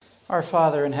Our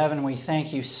Father in heaven, we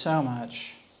thank you so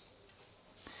much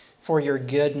for your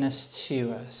goodness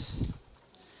to us.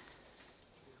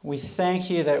 We thank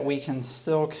you that we can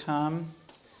still come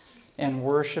and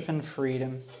worship in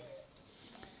freedom.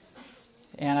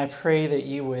 And I pray that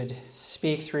you would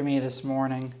speak through me this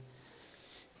morning.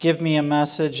 Give me a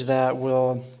message that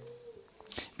will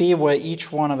be what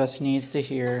each one of us needs to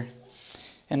hear.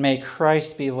 And may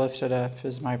Christ be lifted up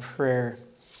is my prayer.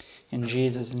 In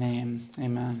Jesus' name,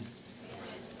 amen.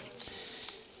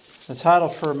 The title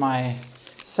for my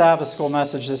Sabbath school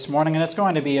message this morning, and it's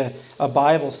going to be a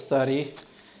Bible study,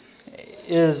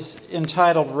 is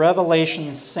entitled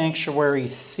Revelation Sanctuary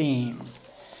Theme.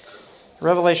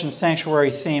 Revelation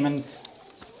Sanctuary Theme. And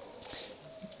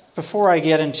before I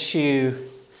get into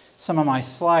some of my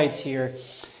slides here,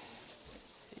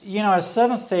 as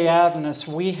Seventh-day Adventists,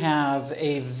 we have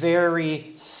a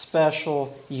very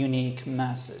special, unique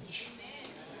message.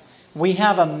 We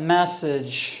have a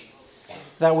message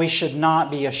that we should not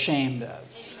be ashamed of.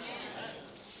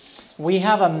 We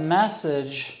have a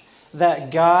message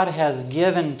that God has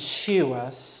given to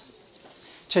us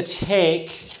to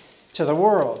take to the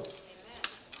world.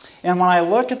 And when I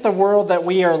look at the world that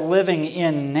we are living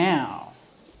in now,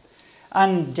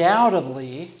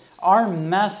 undoubtedly, our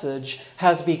message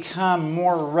has become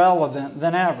more relevant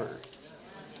than ever.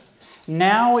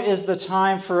 Now is the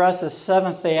time for us as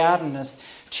Seventh-day Adventists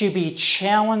to be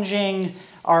challenging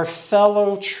our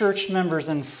fellow church members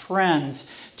and friends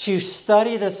to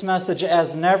study this message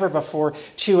as never before,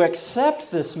 to accept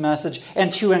this message,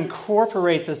 and to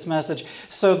incorporate this message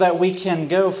so that we can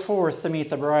go forth to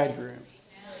meet the bridegroom.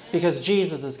 Because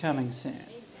Jesus is coming soon.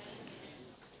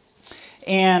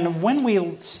 And when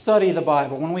we study the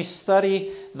Bible, when we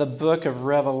study the book of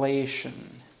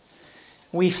Revelation,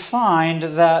 we find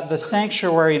that the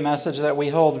sanctuary message that we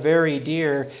hold very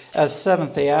dear as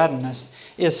Seventh-day Adventists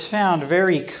is found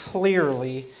very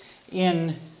clearly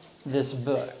in this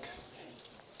book.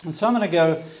 And so I'm going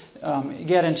to go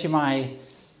get into my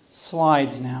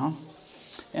slides now.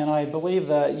 And I believe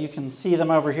that you can see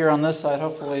them over here on this side.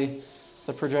 Hopefully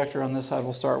the projector on this side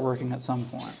will start working at some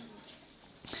point.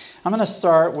 I'm going to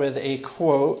start with a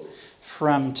quote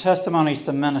from Testimonies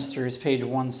to Ministers, page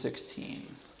 116.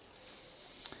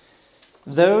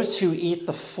 Those who eat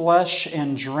the flesh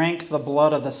and drink the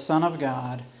blood of the Son of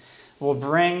God will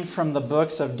bring from the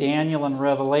books of Daniel and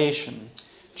Revelation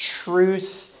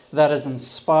truth that is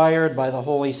inspired by the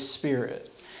Holy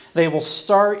Spirit. They will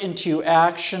start into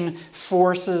action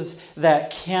forces that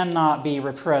cannot be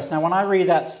repressed. Now, when I read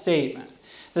that statement,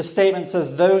 the statement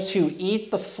says, those who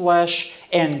eat the flesh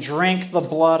and drink the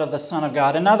blood of the Son of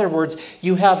God. In other words,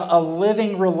 you have a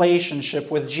living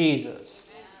relationship with Jesus.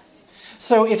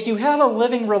 So if you have a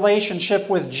living relationship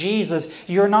with Jesus,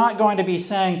 you're not going to be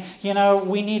saying,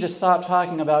 we need to stop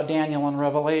talking about Daniel and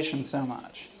Revelation so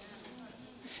much.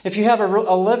 If you have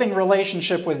a living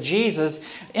relationship with Jesus,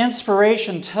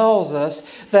 inspiration tells us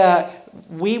that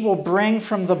we will bring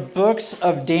from the books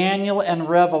of Daniel and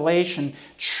Revelation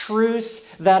truth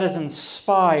that is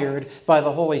inspired by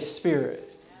the Holy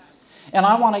Spirit. And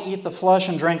I want to eat the flesh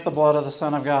and drink the blood of the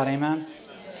Son of God. Amen?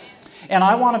 And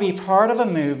I want to be part of a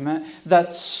movement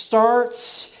that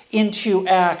starts into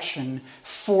action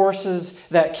forces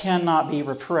that cannot be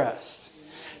repressed.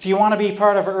 If you want to be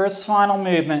part of Earth's final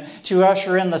movement to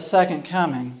usher in the second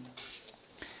coming,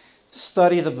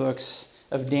 study the books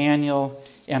of Daniel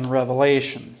and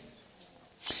Revelation.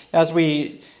 As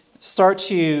we start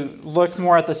to look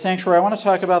more at the sanctuary, I want to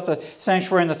talk about the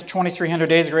sanctuary in the 2300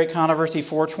 Days of Great Controversy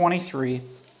 423.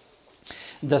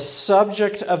 The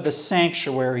subject of the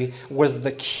sanctuary was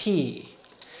the key,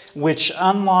 which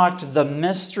unlocked the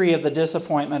mystery of the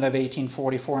disappointment of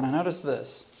 1844. Now notice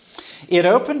this. It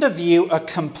opened to view a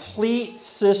complete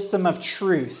system of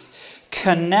truth,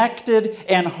 connected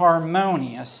and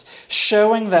harmonious,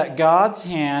 showing that God's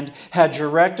hand had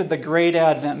directed the Great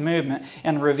Advent movement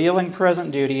and revealing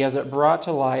present duty as it brought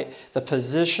to light the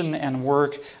position and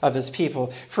work of His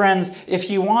people. Friends, if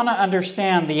you want to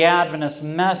understand the Adventist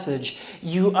message,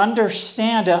 you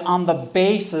understand it on the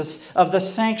basis of the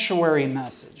sanctuary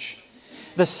message.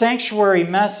 The sanctuary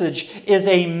message is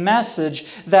a message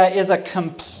that is a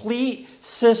complete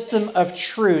system of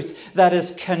truth that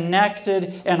is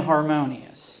connected and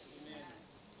harmonious.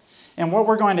 And what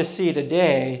we're going to see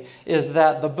today is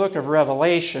that the book of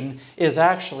Revelation is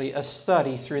actually a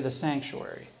study through the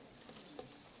sanctuary.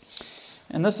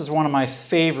 And this is one of my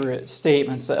favorite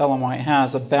statements that Ellen White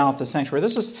has about the sanctuary.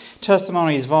 This is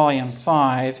Testimonies, Volume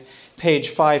 5, page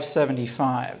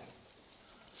 575.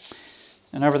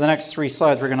 And over the next 3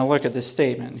 slides, we're going to look at this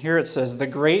statement. Here it says, the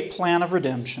great plan of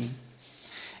redemption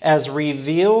as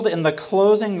revealed in the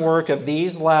closing work of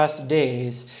these last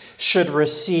days, should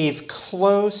receive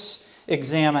close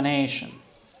examination.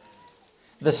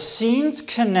 The scenes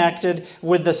connected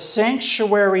with the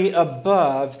sanctuary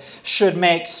above should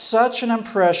make such an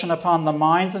impression upon the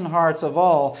minds and hearts of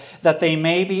all that they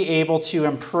may be able to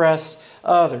impress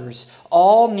others.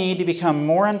 All need to become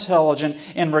more intelligent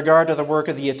in regard to the work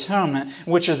of the atonement,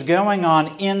 which is going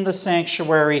on in the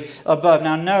sanctuary above.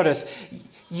 Now notice,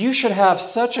 you should have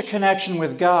such a connection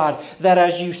with God that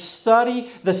as you study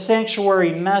the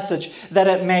sanctuary message, that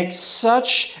it makes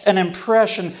such an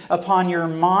impression upon your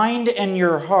mind and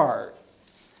your heart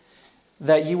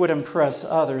that you would impress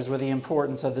others with the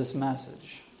importance of this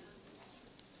message.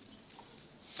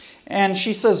 And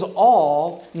she says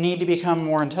all need to become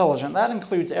more intelligent. That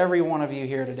includes every one of you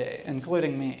here today,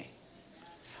 including me.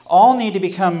 All need to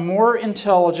become more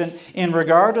intelligent in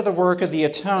regard to the work of the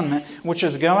atonement, which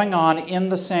is going on in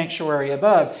the sanctuary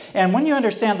above. And when you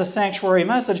understand the sanctuary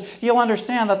message, you'll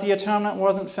understand that the atonement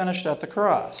wasn't finished at the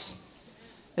cross.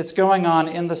 It's going on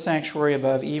in the sanctuary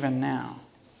above even now.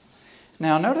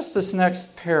 Now, notice this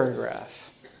next paragraph.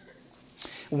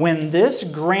 When this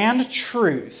grand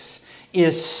truth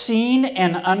is seen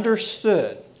and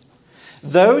understood,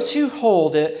 those who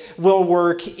hold it will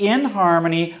work in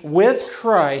harmony with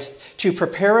Christ to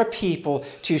prepare a people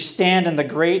to stand in the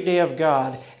great day of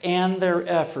God, and their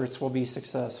efforts will be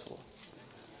successful.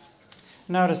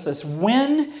 Notice this.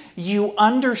 When you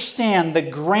understand the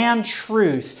grand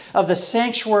truth of the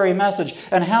sanctuary message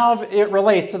and how it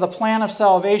relates to the plan of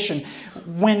salvation,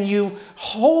 when you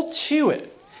hold to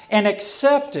it and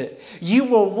accept it, you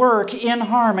will work in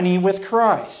harmony with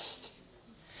Christ.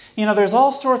 You know, there's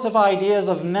all sorts of ideas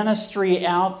of ministry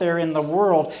out there in the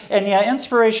world. And yet,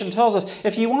 inspiration tells us,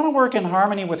 if you want to work in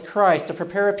harmony with Christ, to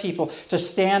prepare a people to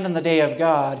stand in the day of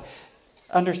God,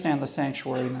 understand the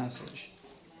sanctuary message.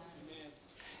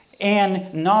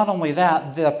 And not only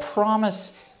that, the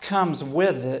promise comes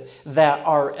with it that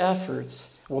our efforts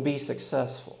will be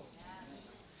successful.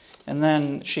 And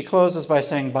then she closes by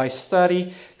saying, by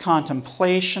study,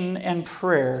 contemplation, and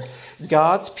prayer,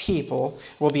 God's people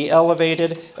will be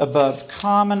elevated above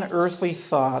common earthly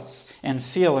thoughts and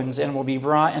feelings and will be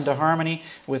brought into harmony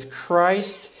with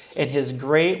Christ and His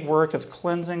great work of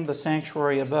cleansing the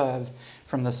sanctuary above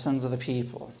from the sins of the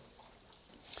people.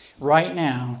 Right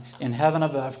now, in heaven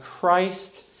above,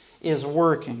 Christ is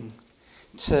working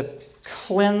to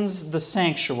cleanse the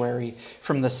sanctuary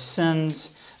from the sins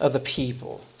of the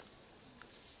people.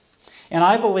 And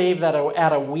I believe that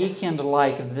at a weekend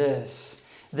like this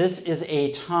is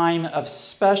a time of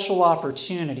special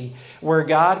opportunity where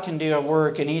God can do a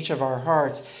work in each of our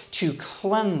hearts to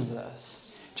cleanse us,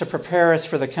 to prepare us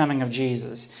for the coming of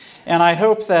Jesus. And I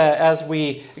hope that as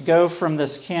we go from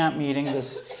this camp meeting,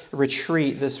 this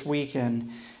retreat this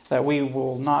weekend, that we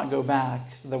will not go back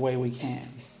the way we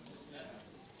came.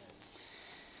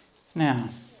 Now,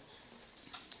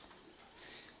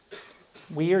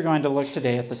 we are going to look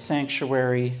today at the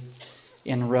sanctuary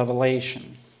in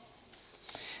Revelation.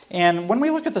 And when we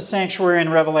look at the sanctuary in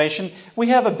Revelation, we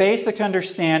have a basic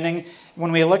understanding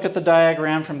when we look at the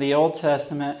diagram from the Old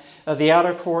Testament of the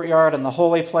outer courtyard and the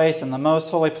holy place and the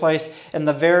most holy place and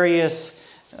the various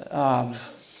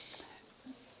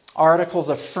articles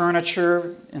of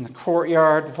furniture in the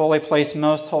courtyard, holy place,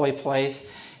 most holy place.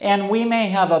 And we may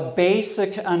have a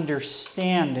basic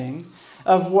understanding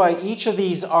of what each of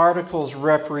these articles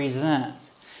represent.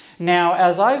 Now,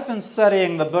 as I've been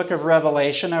studying the book of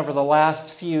Revelation over the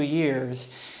last few years,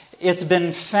 it's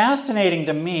been fascinating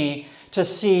to me to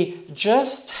see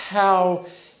just how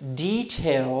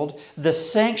detailed the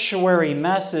sanctuary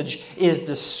message is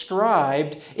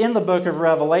described in the book of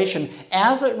Revelation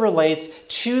as it relates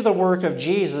to the work of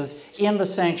Jesus in the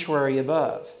sanctuary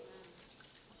above.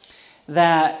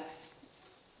 That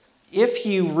if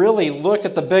you really look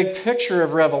at the big picture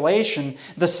of Revelation,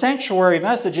 the sanctuary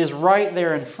message is right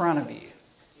there in front of you.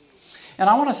 And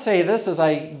I want to say this as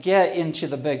I get into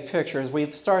the big picture, as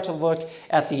we start to look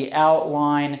at the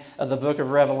outline of the book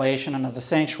of Revelation and of the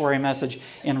sanctuary message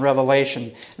in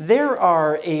Revelation. There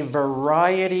are a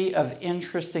variety of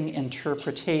interesting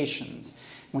interpretations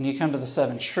when you come to the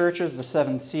seven churches, the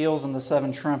seven seals, and the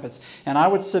seven trumpets. And I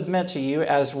would submit to you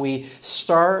as we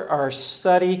start our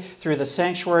study through the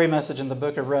sanctuary message in the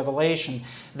book of Revelation,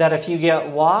 that if you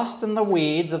get lost in the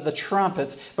weeds of the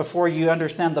trumpets before you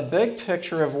understand the big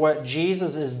picture of what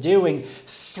Jesus is doing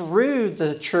through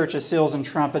the church of seals and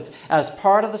trumpets as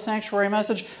part of the sanctuary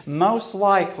message, most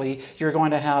likely you're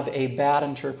going to have a bad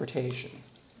interpretation.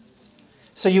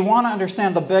 So you want to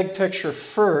understand the big picture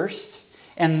first,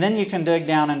 And then you can dig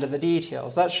down into the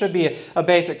details. That should be a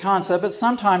basic concept, but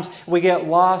sometimes we get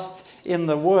lost in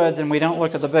the woods and we don't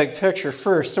look at the big picture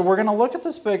first. So we're going to look at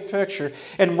this big picture,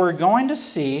 and we're going to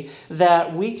see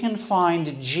that we can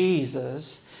find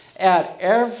Jesus at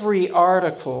every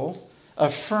article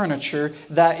of furniture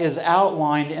that is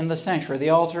outlined in the sanctuary.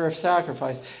 The altar of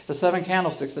sacrifice, the 7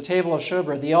 candlesticks, the table of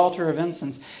showbread, the altar of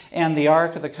incense, and the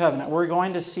Ark of the Covenant. We're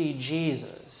going to see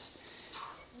Jesus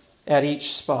at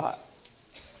each spot.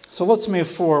 So let's move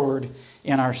forward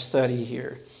in our study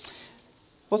here.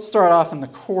 Let's start off in the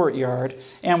courtyard.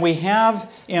 And we have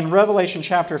in Revelation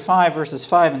chapter 5, verses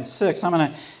 5 and 6. I'm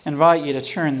going to invite you to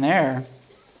turn there.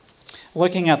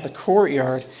 Looking at the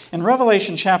courtyard. In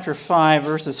Revelation chapter 5,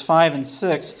 verses 5 and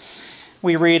 6,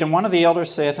 we read, "And one of the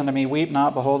elders saith unto me, Weep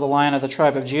not, behold, the Lion of the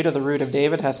tribe of Judah, the root of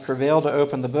David, hath prevailed to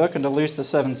open the book and to loose the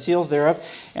 7 seals thereof.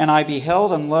 And I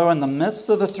beheld, and lo, in the midst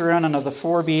of the throne and of the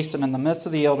 4 beasts, and in the midst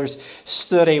of the elders,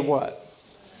 stood a" what?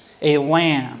 "A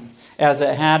lamb, as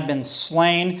it had been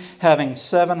slain, having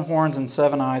 7 horns and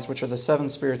 7 eyes, which are the 7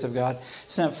 spirits of God,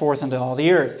 sent forth into all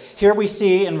the earth." Here we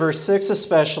see in verse 6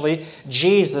 especially,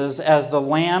 Jesus as the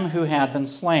lamb who had been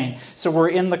slain. So we're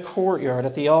in the courtyard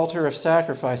at the altar of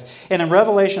sacrifice. And in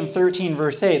Revelation 13,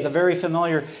 verse 8, the very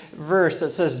familiar verse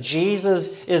that says, Jesus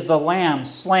is the lamb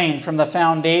slain from the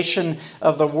foundation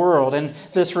of the world. And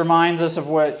this reminds us of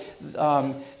what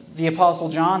the Apostle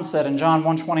John said in John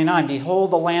 1:29, "Behold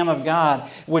the Lamb of God,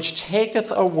 which taketh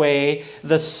away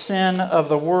the sin of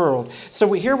the world."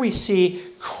 So here we see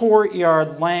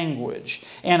courtyard language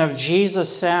and of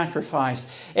Jesus' sacrifice.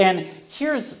 And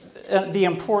here's the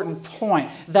important point,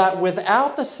 that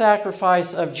without the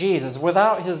sacrifice of Jesus,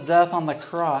 without his death on the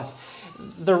cross,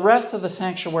 the rest of the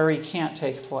sanctuary can't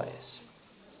take place.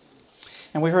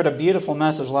 And we heard a beautiful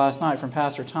message last night from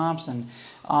Pastor Thompson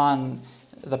on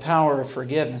the power of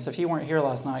forgiveness. If you weren't here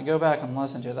last night, go back and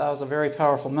listen to it. That was a very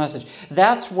powerful message.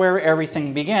 That's where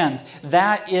everything begins.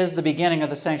 That is the beginning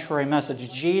of the sanctuary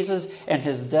message. Jesus and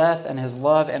his death and his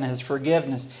love and his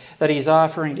forgiveness that he's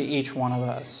offering to each one of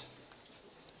us.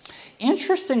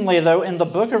 Interestingly, though, in the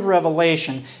book of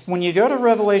Revelation, when you go to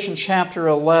Revelation chapter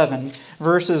 11,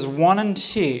 verses 1 and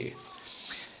 2,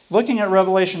 looking at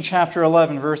Revelation chapter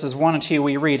 11, verses 1 and 2,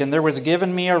 we read, "And there was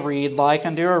given me a reed like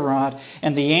unto a rod,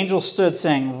 and the angel stood,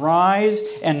 saying, Rise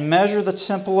and measure the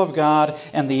temple of God,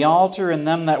 and the altar, and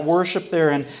them that worship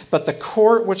therein. But the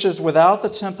court which is without the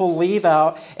temple leave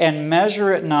out, and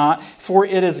measure it not, for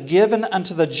it is given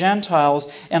unto the Gentiles,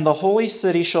 and the holy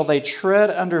city shall they tread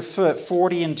under foot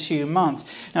 42 months.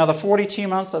 Now the 42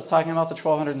 months, that's talking about the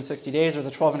 1260 days, or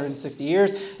the 1260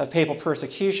 years of papal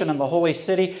persecution, and the holy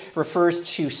city refers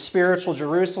to spiritual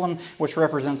Jerusalem, which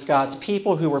represents God's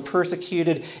people who were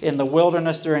persecuted in the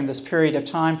wilderness during this period of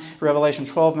time. Revelation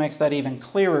 12 makes that even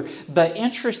clearer. But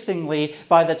interestingly,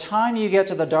 by the time you get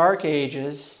to the Dark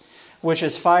Ages, which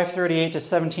is 538 to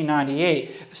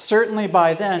 1798, certainly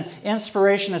by then,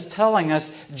 inspiration is telling us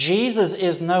Jesus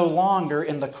is no longer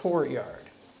in the courtyard.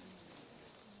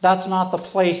 That's not the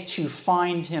place to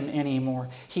find him anymore.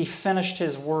 He finished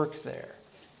his work there.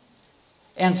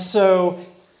 And so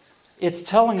it's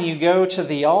telling you, go to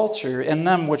the altar and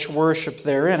them which worship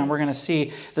therein. And we're going to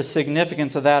see the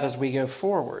significance of that as we go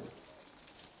forward.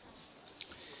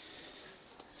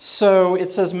 So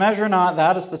it says, measure not,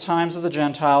 that is the times of the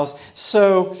Gentiles.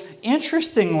 So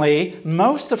interestingly,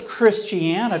 most of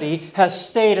Christianity has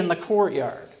stayed in the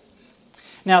courtyard.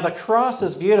 Now, the cross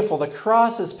is beautiful, the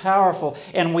cross is powerful,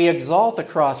 and we exalt the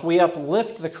cross, we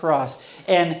uplift the cross,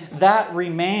 and that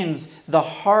remains the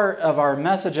heart of our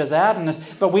message as Adventists,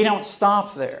 but we don't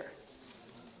stop there.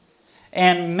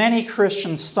 And many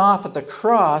Christians stop at the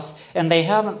cross, and they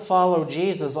haven't followed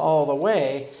Jesus all the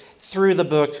way through the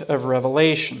book of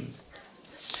Revelation.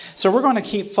 So we're going to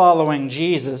keep following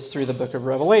Jesus through the book of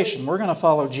Revelation. We're going to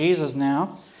follow Jesus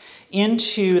now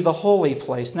into the holy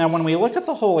place. Now, when we look at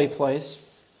the holy place,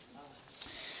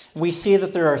 we see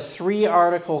that there are 3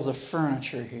 articles of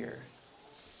furniture here.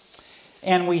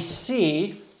 And we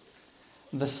see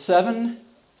the 7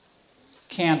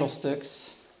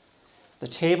 candlesticks, the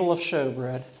table of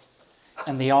showbread,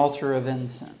 and the altar of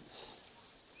incense.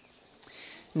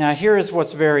 Now here is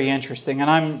what's very interesting, and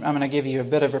I'm going to give you a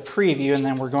bit of a preview, and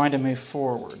then we're going to move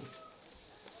forward.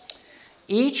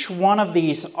 Each one of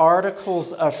these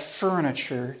articles of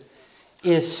furniture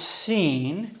is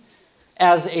seen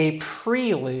as a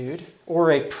prelude or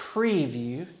a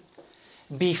preview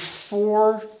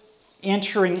before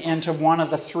entering into one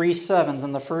of the 3 sevens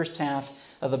in the first half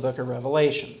of the book of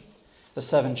Revelation. The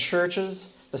 7 churches,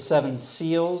 the 7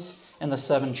 seals, and the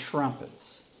 7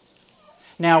 trumpets.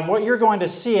 Now, what you're going to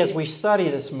see as we study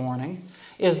this morning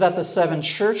is that the 7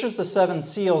 churches, the 7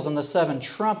 seals, and the 7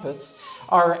 trumpets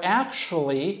are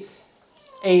actually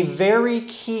a very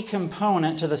key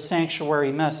component to the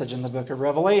sanctuary message in the book of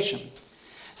Revelation.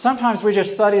 Sometimes we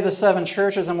just study the 7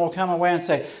 churches and we'll come away and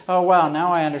say, oh wow,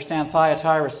 now I understand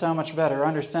Thyatira so much better. I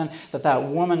understand that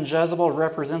woman Jezebel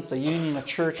represents the union of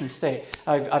church and state.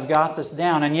 I've got this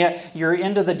down. And yet you're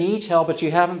into the detail, but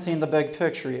you haven't seen the big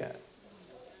picture yet.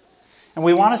 And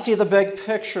we want to see the big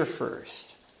picture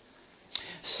first.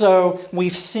 So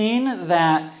we've seen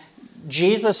that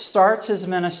Jesus starts his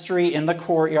ministry in the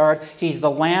courtyard. He's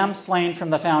the lamb slain from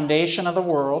the foundation of the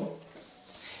world.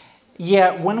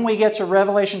 Yet when we get to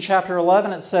Revelation chapter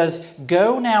 11, it says,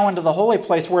 go now into the holy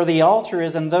place where the altar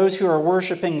is, and those who are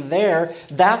worshiping there,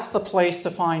 that's the place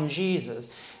to find Jesus.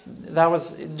 That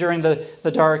was during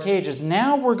the Dark Ages.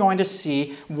 Now we're going to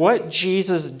see what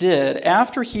Jesus did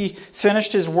after he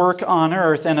finished his work on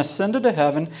earth and ascended to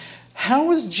heaven.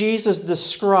 How is Jesus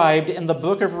described in the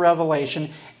book of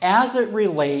Revelation as it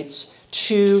relates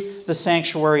to the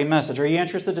sanctuary message? Are you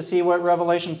interested to see what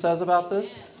Revelation says about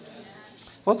this?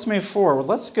 Let's move forward.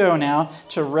 Let's go now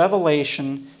to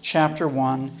Revelation chapter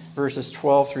 1, verses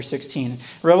 12 through 16.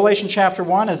 Revelation chapter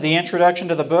 1 is the introduction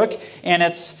to the book, and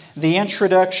it's the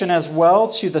introduction as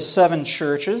well to the 7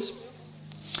 churches.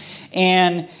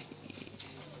 And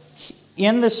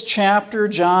in this chapter,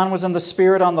 John was in the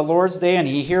Spirit on the Lord's day, and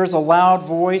he hears a loud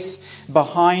voice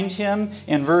behind him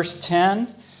in verse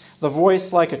 10. The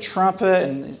voice like a trumpet,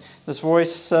 and this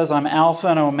voice says, I'm Alpha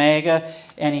and Omega.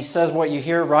 And he says what you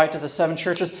hear right to the 7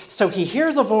 churches. So he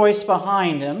hears a voice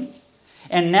behind him,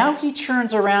 and now he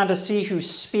turns around to see who's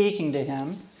speaking to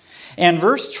him. And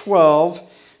verse 12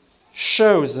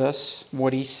 shows us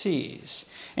what he sees.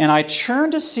 And I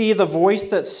turned to see the voice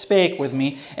that spake with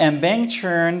me, and being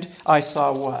turned, I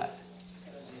saw what?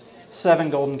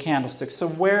 7 golden candlesticks. So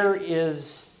where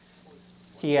is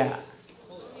he at?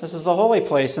 This is the holy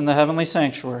place in the heavenly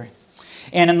sanctuary.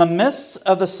 And in the midst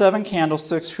of the 7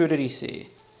 candlesticks, who did he see?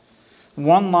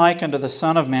 One like unto the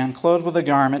Son of Man, clothed with a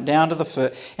garment down to the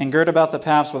foot, and girt about the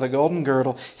paps with a golden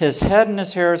girdle. His head and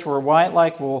his hairs were white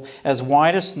like wool, as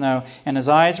white as snow, and his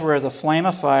eyes were as a flame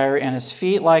of fire, and his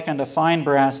feet like unto fine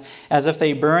brass, as if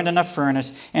they burned in a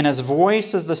furnace, and his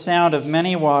voice as the sound of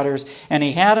many waters. And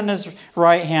he had in his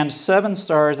right hand 7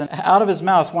 stars, and out of his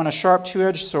mouth went a sharp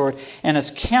 2-edged sword, and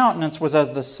his countenance was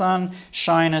as the sun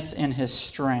shineth in his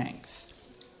strength.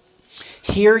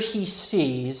 Here he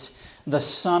sees the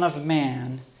Son of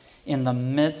Man in the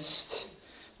midst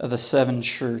of the 7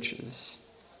 churches.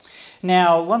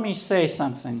 Now, let me say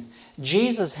something.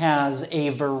 Jesus has a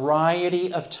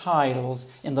variety of titles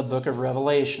in the book of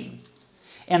Revelation.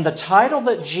 And the title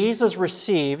that Jesus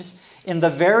receives in the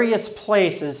various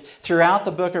places throughout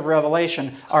the book of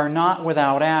Revelation are not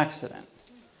without accident.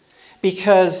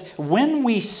 Because when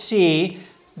we see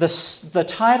the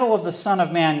title of the Son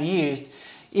of Man used,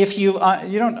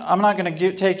 I'm not going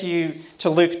to take you to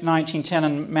Luke 19:10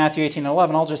 and Matthew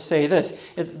 18:11. I'll just say this.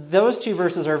 Those 2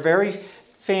 verses are very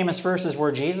famous verses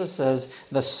where Jesus says,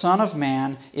 the Son of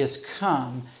Man is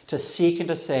come to seek and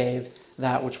to save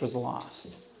that which was lost.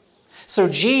 So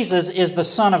Jesus is the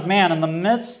Son of Man in the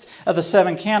midst of the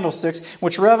 7 candlesticks,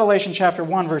 which Revelation chapter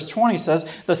 1 verse 20 says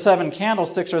the 7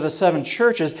 candlesticks are the 7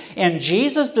 churches. And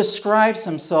Jesus describes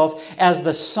himself as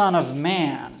the Son of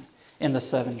Man in the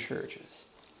 7 churches.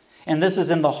 And this is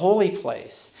in the holy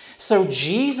place. So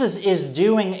Jesus is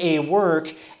doing a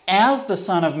work as the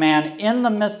Son of Man in the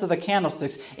midst of the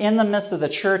candlesticks, in the midst of the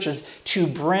churches, to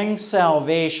bring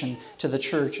salvation to the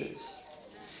churches.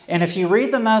 And if you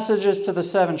read the messages to the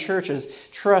 7 churches,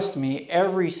 trust me,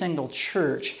 every single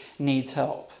church needs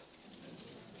help.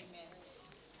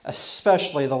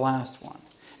 Especially the last one.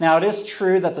 Now, it is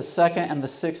true that the 2nd and the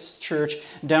 6th church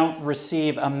don't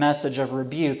receive a message of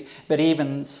rebuke, but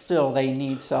even still, they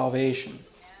need salvation.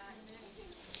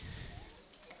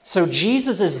 So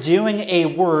Jesus is doing a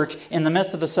work in the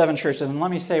midst of the 7 churches. And let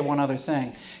me say one other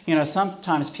thing.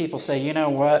 Sometimes people say, you know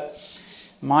what?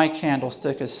 My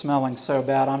candlestick is smelling so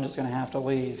bad, I'm just going to have to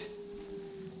leave.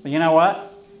 But you know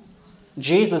what?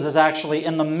 Jesus is actually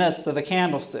in the midst of the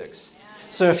candlesticks.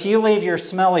 So if you leave your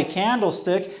smelly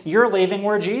candlestick, you're leaving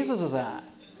where Jesus is at.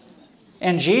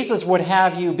 And Jesus would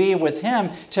have you be with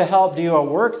him to help do a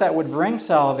work that would bring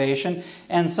salvation.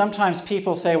 And sometimes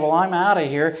people say, well, I'm out of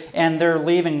here, and they're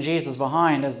leaving Jesus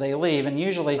behind as they leave. And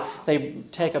usually they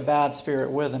take a bad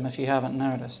spirit with them, if you haven't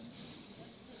noticed.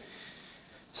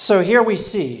 So here we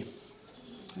see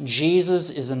Jesus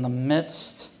is in the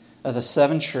midst of the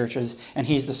seven churches, and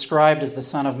he's described as the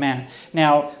Son of Man.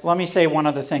 Now, let me say one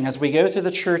other thing. As we go through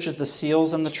the churches, the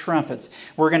seals and the trumpets,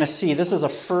 we're going to see, this is a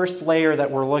first layer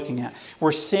that we're looking at.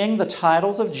 We're seeing the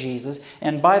titles of Jesus,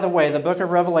 and by the way, the book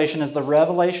of Revelation is the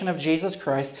revelation of Jesus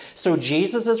Christ, so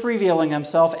Jesus is revealing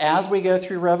himself as we go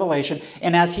through Revelation,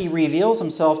 and as he reveals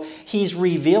himself, he's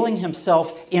revealing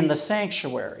himself in the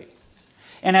sanctuary.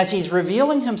 And as he's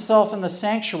revealing himself in the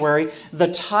sanctuary,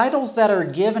 the titles that are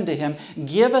given to him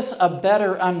give us a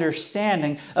better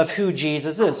understanding of who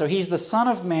Jesus is. So he's the Son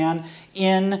of Man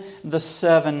in the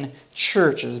seven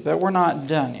churches. But we're not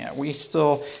done yet. We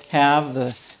still have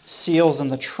the seals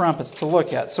and the trumpets to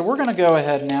look at. So we're going to go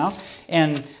ahead now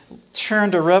and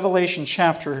turn to Revelation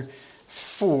chapter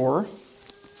 4,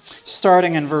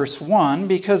 starting in verse 1,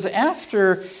 because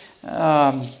after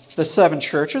the seven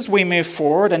churches, we move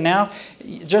forward, and now,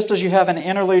 just as you have an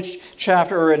interlude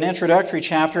chapter or an introductory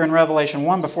chapter in Revelation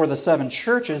 1 before the seven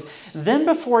churches, then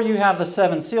before you have the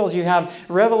seven seals, you have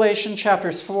Revelation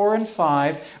chapters 4 and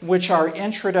 5, which are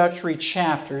introductory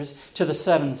chapters to the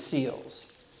seven seals.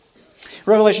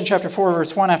 Revelation chapter 4,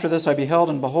 verse 1, after this I beheld,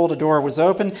 and behold, a door was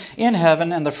opened in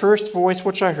heaven, and the first voice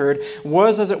which I heard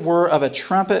was as it were of a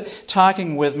trumpet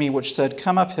talking with me, which said,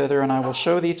 Come up hither, and I will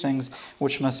show thee things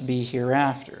which must be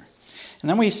hereafter. And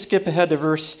then we skip ahead to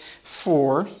verse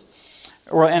 4,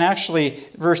 and actually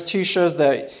verse 2 shows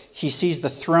that he sees the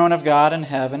throne of God in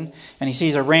heaven, and he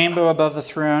sees a rainbow above the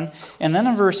throne. And then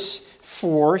in verse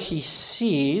 4, he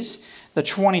sees the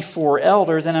 24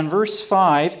 elders, and in verse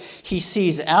 5, he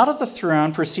sees out of the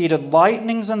throne proceeded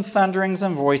lightnings and thunderings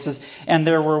and voices, and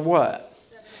there were what?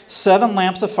 7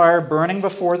 lamps of fire burning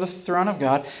before the throne of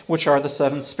God, which are the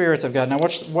 7 spirits of God. Now,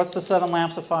 what's the 7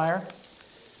 lamps of fire?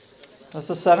 That's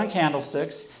the 7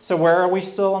 candlesticks. So where are we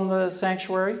still in the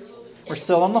sanctuary? We're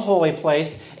still in the holy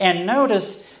place. And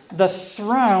notice the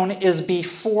throne is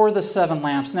before the 7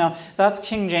 lamps. Now, that's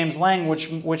King James language,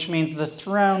 which means the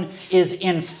throne is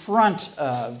in front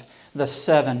of the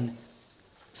 7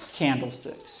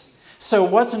 candlesticks. So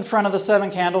what's in front of the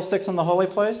 7 candlesticks in the holy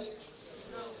place?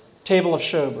 Table of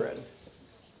showbread.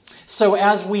 So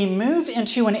as we move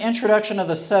into an introduction of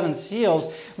the 7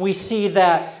 seals, we see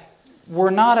that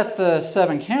we're not at the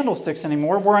 7 candlesticks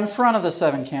anymore. We're in front of the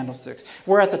 7 candlesticks.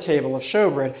 We're at the table of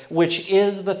showbread, which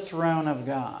is the throne of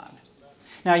God.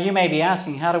 Now, you may be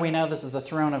asking, how do we know this is the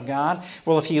throne of God?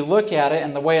 Well, if you look at it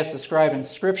and the way it's described in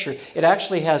Scripture, it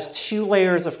actually has 2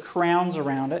 layers of crowns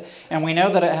around it. And we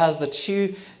know that it has the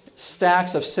 2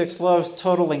 stacks of 6 loaves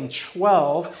totaling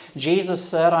 12. Jesus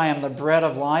said, I am the bread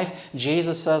of life.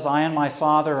 Jesus says, I and my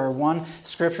Father are one.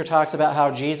 Scripture talks about how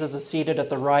Jesus is seated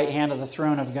at the right hand of the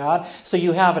throne of God. So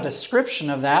you have a description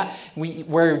of that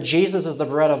where Jesus is the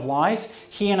bread of life.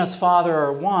 He and his Father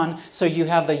are one. So you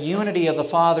have the unity of the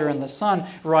Father and the Son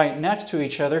right next to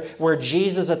each other, where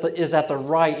Jesus is at the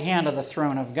right hand of the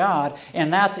throne of God,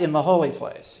 and that's in the holy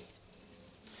place.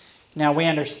 Now, we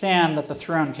understand that the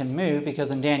throne can move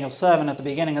because in Daniel 7, at the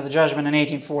beginning of the judgment in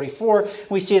 1844,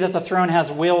 we see that the throne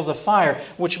has wheels of fire,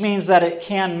 which means that it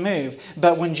can move.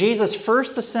 But when Jesus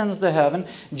first ascends to heaven,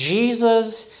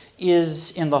 Jesus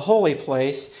is in the holy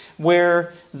place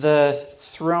where the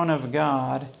throne of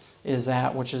God is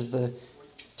at, which is the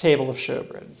table of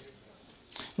showbread.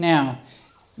 Now,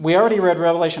 we already read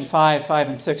Revelation 5, 5,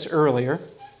 and 6 earlier.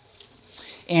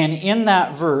 And in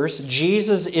that verse,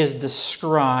 Jesus is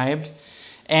described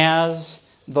as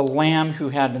the Lamb who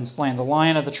had been slain, the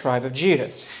Lion of the tribe of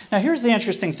Judah. Now here's the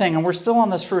interesting thing, and we're still on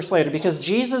this verse later, because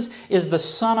Jesus is the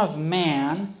Son of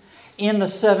Man in the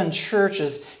 7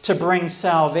 churches to bring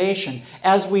salvation.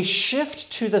 As we shift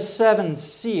to the 7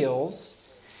 seals,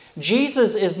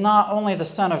 Jesus is not only the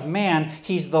Son of Man,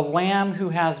 he's the Lamb who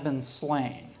has been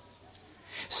slain.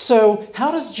 So,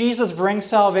 how does Jesus bring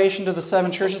salvation to the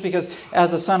 7 churches? Because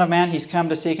as the Son of Man, he's come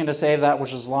to seek and to save that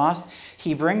which is lost.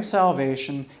 He brings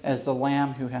salvation as the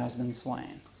Lamb who has been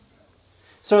slain.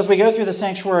 So as we go through the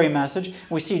sanctuary message,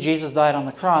 we see Jesus died on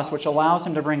the cross, which allows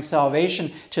him to bring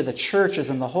salvation to the churches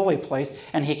in the holy place.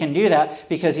 And he can do that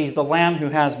because he's the Lamb who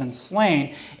has been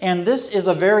slain. And this is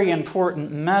a very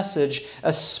important message,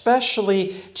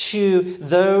 especially to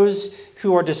those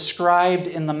who are described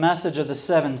in the message of the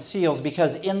 7 seals,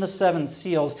 because in the 7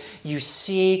 seals you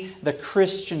see the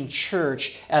Christian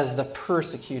church as the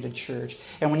persecuted church.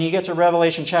 And when you get to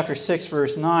Revelation chapter 6,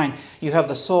 verse 9, you have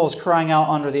the souls crying out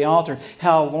under the altar,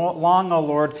 "How long, O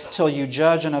Lord, till you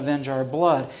judge and avenge our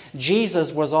blood?"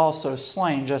 Jesus was also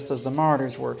slain, just as the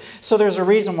martyrs were. So there's a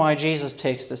reason why Jesus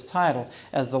takes this title,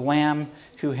 as the Lamb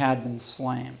who had been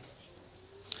slain.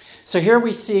 So here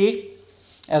we see,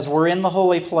 as we're in the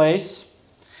holy place,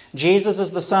 Jesus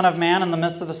is the Son of Man in the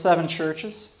midst of the 7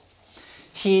 churches.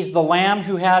 He's the Lamb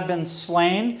who had been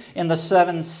slain in the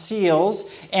 7 seals.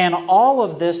 And all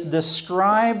of this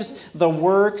describes the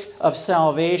work of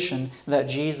salvation that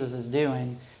Jesus is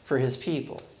doing for His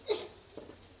people.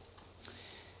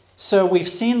 So we've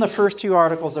seen the first 2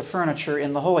 articles of furniture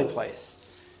in the holy place.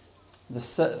 The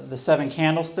 7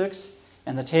 candlesticks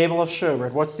and the table of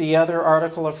showbread. What's the other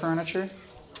article of furniture?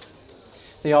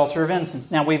 The altar of incense.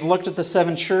 Now we've looked at the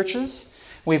 7 churches.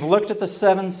 We've looked at the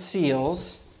 7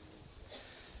 seals.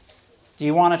 Do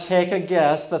you want to take a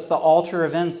guess that the altar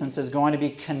of incense is going to be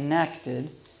connected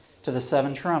to the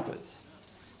 7 trumpets?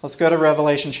 Let's go to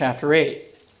Revelation chapter 8.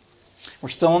 We're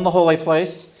still in the holy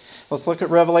place. Let's look at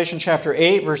Revelation chapter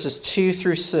 8, verses 2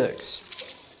 through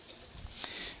 6.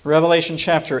 Revelation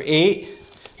chapter 8,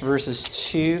 verses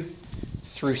 2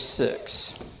 through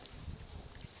 6.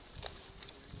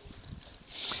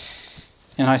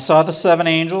 And I saw the 7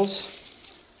 angels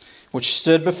which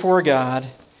stood before God,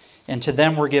 and to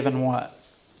them were given what?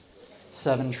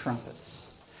 7 trumpets.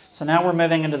 So now we're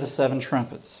moving into the 7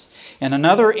 trumpets. And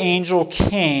another angel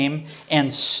came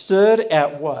and stood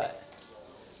at what?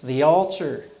 The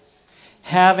altar,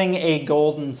 having a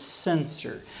golden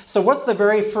censer. So what's the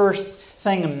very first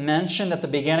thing mentioned at the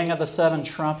beginning of the 7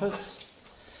 trumpets?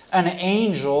 An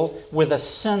angel with a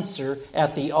censer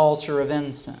at the altar of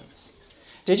incense.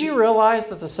 Did you realize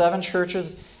that the 7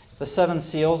 churches, the 7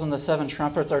 seals, and the 7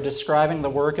 trumpets are describing the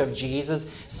work of Jesus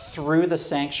through the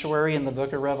sanctuary in the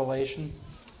book of Revelation?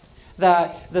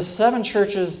 That the 7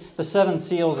 churches, the 7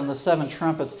 seals, and the 7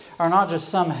 trumpets are not just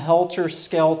some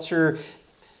helter-skelter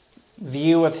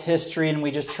view of history and we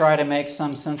just try to make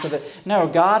some sense of it. No,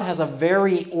 God has a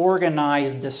very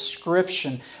organized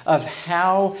description of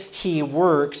how He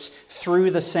works through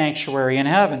the sanctuary in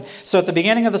heaven. So at the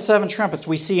beginning of the 7 trumpets,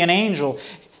 we see an angel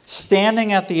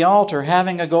standing at the altar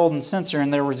having a golden censer,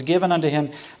 and there was given unto him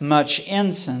much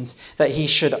incense, that he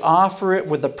should offer it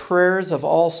with the prayers of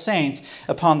all saints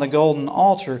upon the golden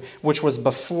altar which was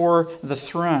before the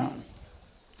throne.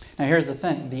 Now here's the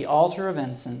thing. The altar of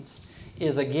incense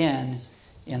is again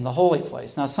in the holy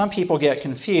place. Now some people get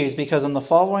confused because in the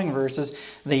following verses,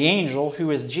 the angel, who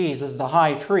is Jesus, the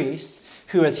high priest,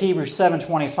 who, as Hebrews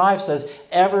 7:25 says,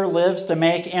 ever lives to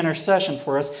make intercession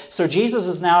for us. So Jesus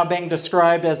is now being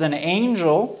described as an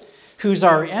angel who's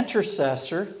our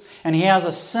intercessor, and he has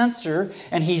a censer,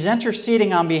 and he's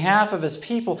interceding on behalf of his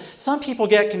people. Some people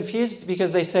get confused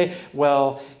because they say,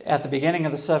 well, at the beginning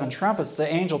of the 7 trumpets,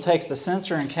 the angel takes the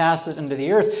censer and casts it into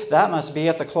the earth. That must be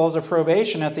at the close of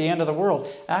probation at the end of the world.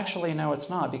 Actually, no, it's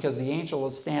not, because the angel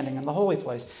is standing in the holy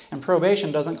place, and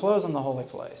probation doesn't close in the holy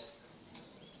place.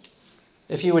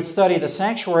 If you would study the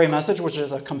sanctuary message, which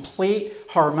is a complete,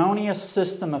 harmonious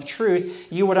system of truth,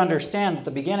 you would understand that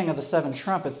the beginning of the 7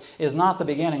 trumpets is not the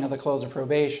beginning of the close of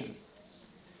probation.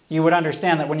 You would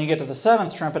understand that when you get to the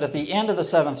 7th trumpet, at the end of the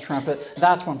 7th trumpet,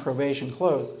 that's when probation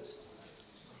closes.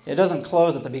 It doesn't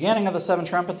close at the beginning of the 7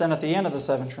 trumpets and at the end of the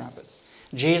 7 trumpets.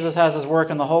 Jesus has His work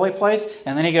in the holy place,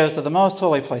 and then He goes to the most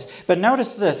holy place. But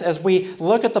notice this, as we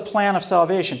look at the plan of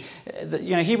salvation,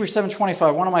 Hebrews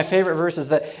 7:25, one of my favorite verses,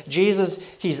 that Jesus,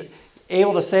 He's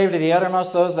able to save to the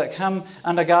uttermost those that come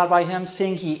unto God by Him,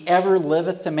 seeing He ever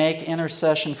liveth to make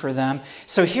intercession for them.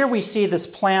 So here we see this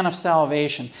plan of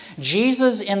salvation.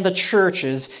 Jesus in the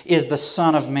churches is the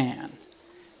Son of Man,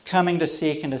 coming to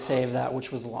seek and to save that which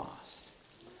was lost.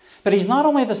 But He's not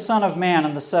only the Son of Man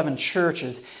in the 7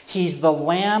 churches, He's the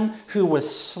Lamb who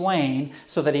was slain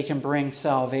so that He can bring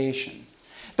salvation.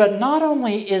 But not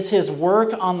only is His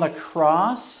work on the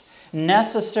cross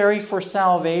necessary for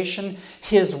salvation,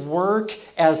 His work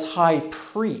as high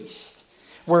priest,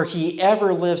 where He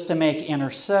ever lives to make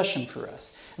intercession for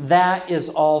us, that is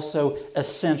also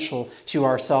essential to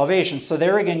our salvation. So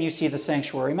there again you see the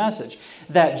sanctuary message,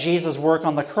 that Jesus' work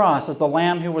on the cross as the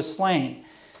Lamb who was slain,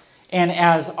 and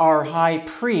as our high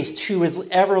priest who is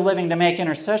ever living to make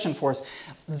intercession for us,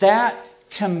 that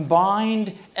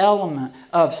combined element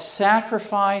of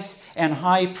sacrifice and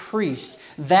high priest,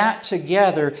 that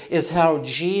together is how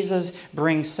Jesus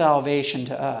brings salvation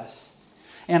to us.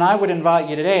 And I would invite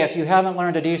you today, if you haven't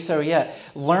learned to do so yet,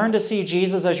 learn to see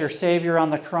Jesus as your Savior on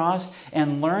the cross,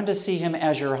 and learn to see Him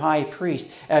as your high priest,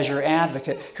 as your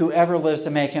advocate, who ever lives to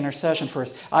make intercession for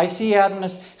us. I see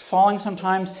Adventists falling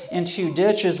sometimes into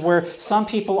ditches where some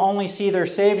people only see their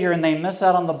Savior and they miss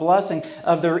out on the blessing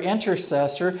of their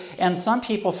intercessor, and some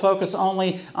people focus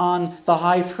only on the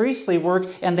high priestly work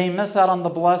and they miss out on the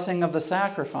blessing of the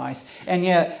sacrifice. And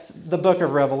yet the book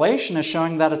of Revelation is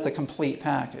showing that it's a complete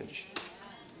package.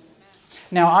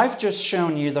 Now, I've just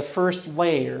shown you the first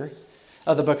layer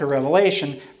of the book of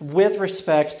Revelation with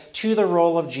respect to the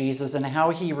role of Jesus and how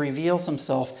he reveals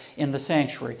himself in the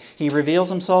sanctuary. He reveals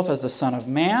himself as the Son of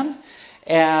Man,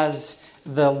 as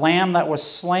the Lamb that was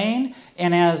slain,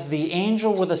 and as the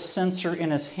angel with a censer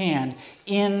in his hand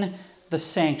in the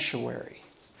sanctuary.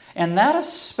 And that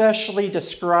especially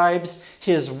describes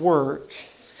his work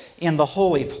in the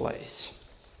holy place.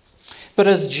 But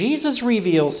as Jesus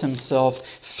reveals himself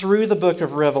through the book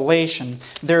of Revelation,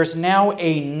 there's now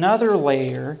another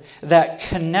layer that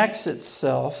connects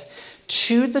itself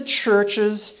to the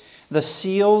churches, the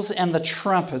seals, and the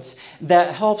trumpets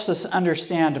that helps us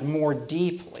understand more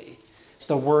deeply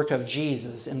the work of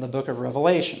Jesus in the book of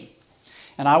Revelation.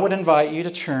 And I would invite you to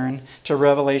turn to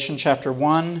Revelation chapter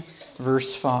 1,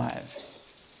 verse 5.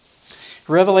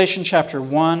 Revelation chapter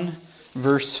 1,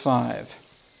 verse 5.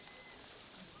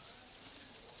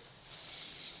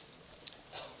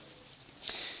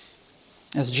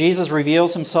 As Jesus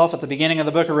reveals himself at the beginning of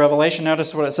the book of Revelation,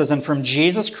 notice what it says, "And from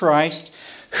Jesus Christ,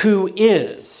 who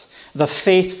is the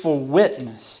faithful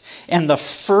witness, and the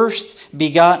first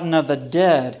begotten of the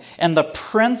dead, and the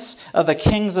prince of the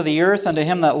kings of the earth, unto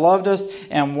him that loved us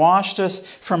and washed us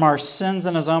from our sins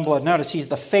in his own blood." Notice, he's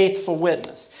the faithful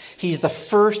witness. He's the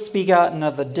first begotten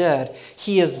of the dead.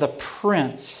 He is the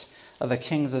prince of the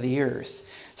kings of the earth.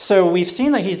 So we've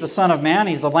seen that he's the Son of Man.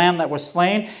 He's the Lamb that was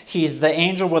slain. He's the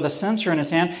angel with a censer in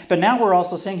his hand. But now we're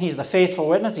also seeing he's the faithful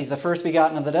witness. He's the first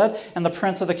begotten of the dead and the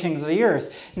prince of the kings of the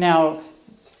earth. Now,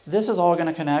 this is all going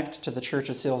to connect to the church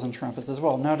of seals and trumpets as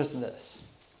well. Notice this.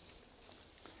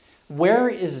 Where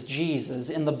is Jesus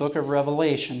in the book of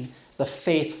Revelation, the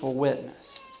faithful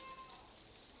witness?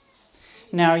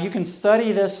 Now, you can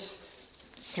study this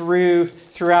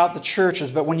throughout the churches,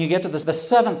 but when you get to the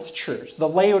seventh church, the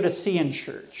Laodicean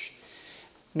church,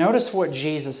 notice what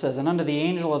Jesus says, "And unto the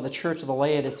angel of the church of the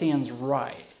Laodiceans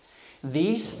write,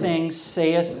 These things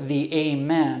saith the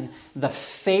Amen, the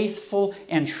faithful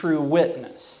and true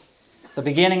witness," the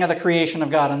beginning of the creation of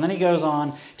God. And then he goes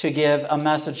on to give a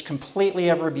message completely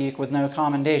of rebuke with no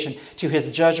commendation to his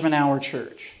judgment hour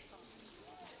church.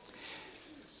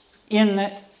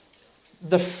 In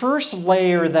the first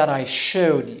layer that I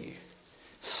showed you,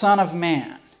 Son of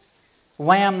Man,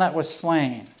 Lamb that was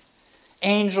slain,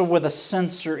 angel with a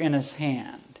censer in his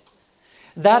hand,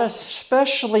 that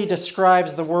especially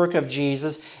describes the work of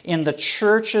Jesus in the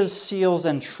churches, seals,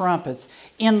 and trumpets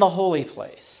in the holy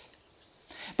place.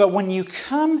 But when you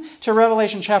come to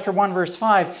Revelation chapter 1, verse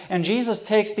 5, and Jesus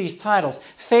takes these titles,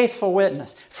 faithful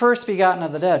witness, first begotten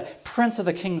of the dead, prince of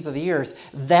the kings of the earth,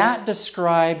 that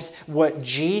describes what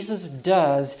Jesus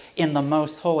does in the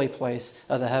most holy place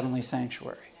of the heavenly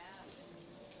sanctuary.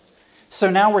 So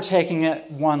now we're taking it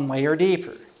one layer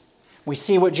deeper. We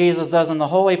see what Jesus does in the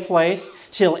holy place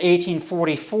till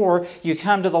 1844. You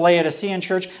come to the Laodicean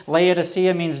church.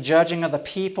 Laodicea means judging of the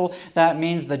people. That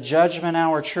means the judgment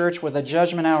hour church with a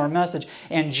judgment hour message.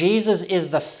 And Jesus is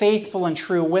the faithful and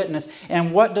true witness.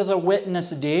 And what does a witness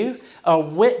do? A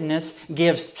witness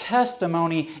gives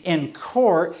testimony in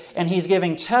court. And he's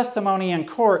giving testimony in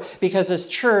court because his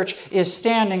church is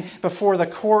standing before the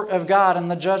court of God in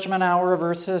the judgment hour of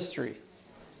earth's history.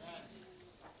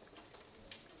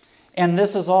 And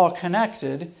this is all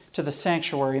connected to the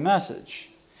sanctuary message.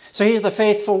 So he's the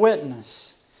faithful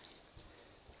witness.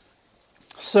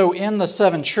 So in the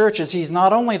seven churches, he's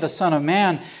not only the Son of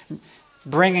Man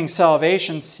bringing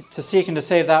salvation to seek and to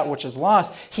save that which is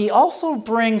lost, he also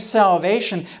brings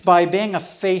salvation by being a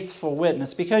faithful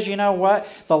witness. Because you know what?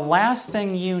 The last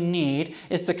thing you need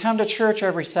is to come to church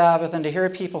every Sabbath and to hear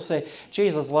people say,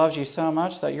 Jesus loves you so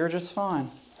much that you're just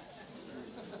fine.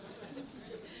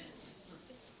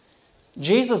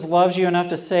 Jesus loves you enough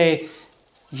to say,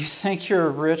 you think you're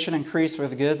rich and increased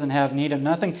with goods and have need of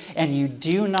nothing, and you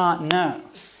do not know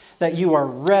that you are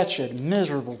wretched,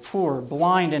 miserable, poor,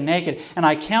 blind, and naked. And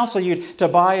I counsel you to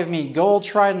buy of me gold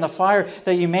tried in the fire,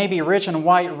 that you may be rich, and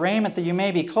white raiment, that you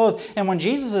may be clothed. And when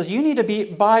Jesus says you need to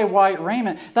buy white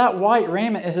raiment, that white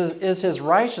raiment is his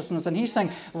righteousness. And he's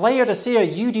saying, Laodicea,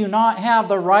 you do not have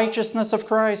the righteousness of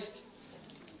Christ.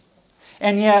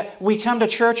 And yet, we come to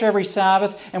church every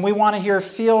Sabbath and we want to hear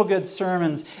feel-good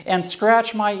sermons and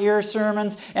scratch my ear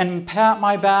sermons and pat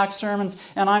my back sermons,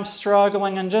 and I'm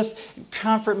struggling, and just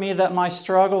comfort me that my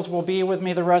struggles will be with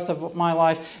me the rest of my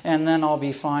life, and then I'll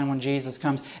be fine when Jesus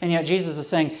comes. And yet Jesus is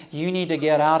saying, you need to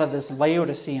get out of this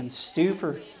Laodicean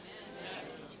stupor.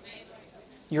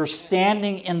 You're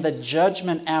standing in the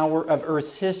judgment hour of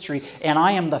earth's history, and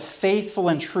I am the faithful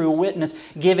and true witness,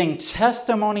 giving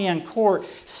testimony in court,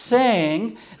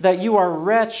 saying that you are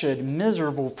wretched,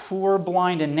 miserable, poor,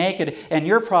 blind, and naked. And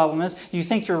your problem is you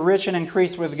think you're rich and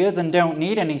increased with goods and don't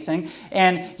need anything,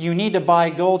 and you need to buy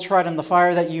gold tried in the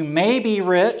fire that you may be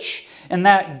rich. And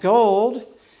that gold,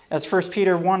 as 1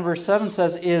 Peter 1 verse 7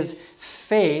 says, is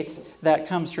faith that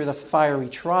comes through the fiery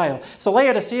trial. So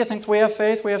Laodicea thinks we have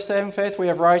faith, we have saving faith, we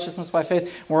have righteousness by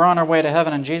faith, we're on our way to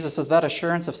heaven. And Jesus says that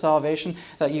assurance of salvation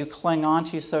that you cling on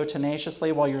to so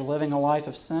tenaciously while you're living a life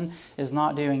of sin is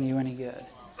not doing you any good.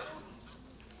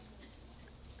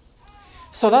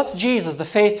 So that's Jesus, the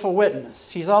faithful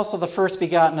witness. He's also the first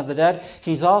begotten of the dead.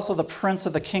 He's also the prince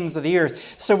of the kings of the earth.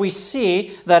 So we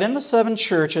see that in the 7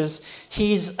 churches,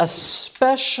 he's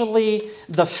especially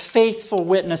the faithful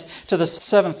witness to the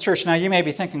 7th church. Now you may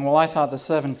be thinking, well, I thought the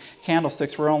 7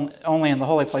 candlesticks were only in the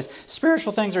holy place.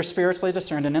 Spiritual things are spiritually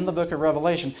discerned, and in the book of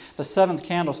Revelation, the 7th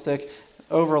candlestick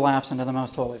overlaps into the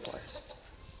most holy place.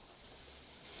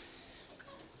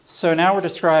 So now we're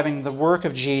describing the work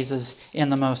of Jesus in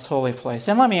the most holy place.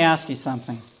 And let me ask you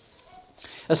something.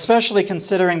 Especially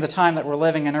considering the time that we're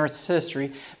living in Earth's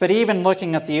history, but even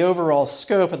looking at the overall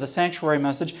scope of the sanctuary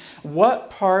message, what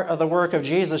part of the work of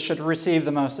Jesus should receive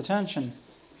the most attention?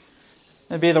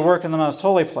 It'd be the work in the most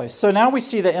holy place. So now we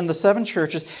see that in the 7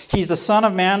 churches, he's the Son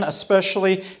of Man,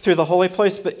 especially through the holy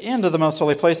place, but into the most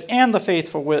holy place, and the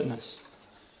faithful witness.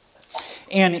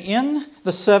 And in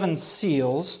the 7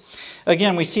 seals,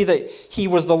 again, we see that he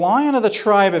was the Lion of the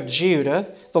tribe of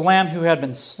Judah, the Lamb who had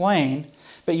been slain.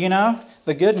 But you know,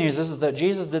 the good news is that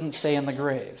Jesus didn't stay in the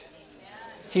grave.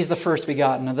 He's the first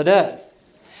begotten of the dead.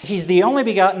 He's the only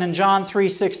begotten in John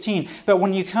 3:16. But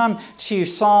when you come to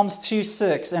Psalms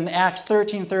 2:6 and Acts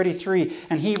 13:33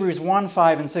 and Hebrews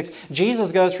 1:5 and 6,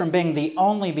 Jesus goes from being the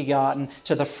only begotten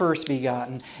to the first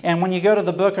begotten. And when you go to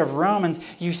the book of Romans,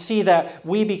 you see that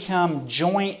we become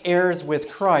joint heirs with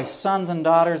Christ, sons and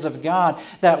daughters of God,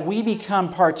 that we become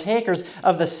partakers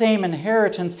of the same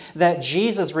inheritance that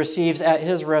Jesus receives at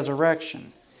his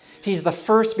resurrection. He's the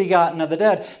first begotten of the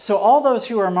dead. So all those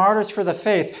who are martyrs for the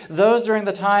faith, those during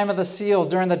the time of the seals,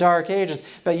 during the dark ages,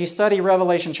 but you study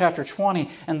Revelation chapter 20,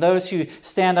 and those who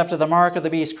stand up to the mark of the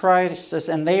beast Christ,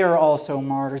 and they are also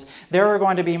martyrs. There are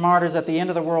going to be martyrs at the end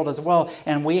of the world as well.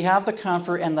 And we have the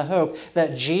comfort and the hope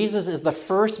that Jesus is the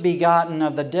first begotten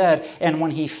of the dead. And when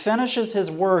he finishes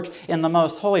his work in the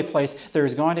most holy place,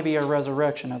 there's going to be a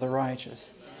resurrection of the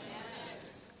righteous.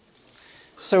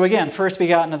 So again, first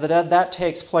begotten of the dead, that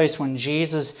takes place when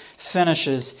Jesus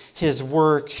finishes his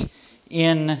work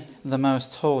in the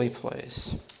most holy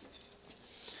place.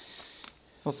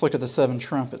 Let's look at the 7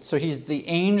 trumpets. So he's the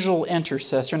angel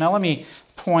intercessor. Now let me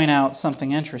point out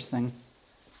something interesting.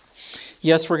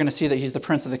 Yes, we're going to see that he's the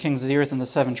prince of the kings of the earth and the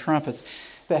 7 trumpets.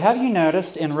 But have you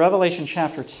noticed in Revelation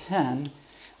chapter 10,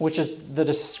 which is the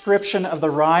description of the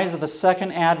rise of the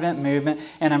second Advent movement,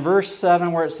 and in verse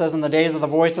 7 where it says, in the days of the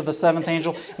voice of the 7th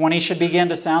angel, when he should begin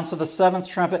to sound. So the 7th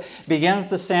trumpet begins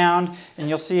to sound, and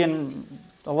you'll see in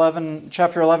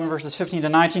chapter 11, verses 15 to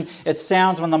 19, it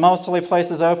sounds when the most holy place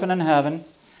is open in heaven.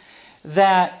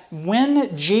 That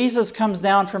when Jesus comes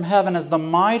down from heaven as the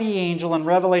mighty angel in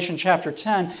Revelation chapter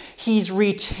 10, he's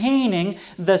retaining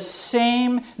the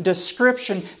same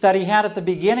description that he had at the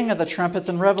beginning of the trumpets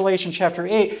in Revelation chapter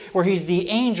 8, where he's the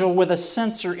angel with a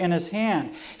censer in his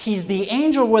hand. He's the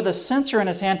angel with a censer in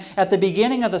his hand at the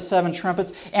beginning of the 7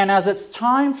 trumpets, and as it's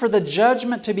time for the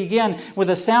judgment to begin with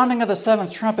the sounding of the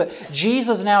 7th trumpet,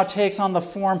 Jesus now takes on the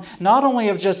form not only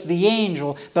of just the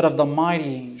angel, but of the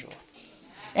mighty angel.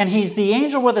 And he's the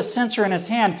angel with a censer in his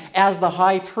hand as the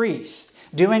high priest,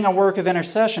 doing a work of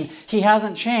intercession. He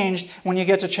hasn't changed when you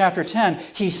get to chapter 10.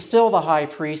 He's still the high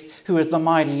priest who is the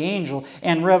mighty angel.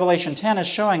 And Revelation 10 is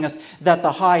showing us that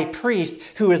the high priest,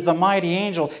 who is the mighty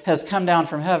angel, has come down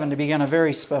from heaven to begin a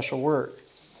very special work.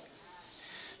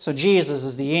 So Jesus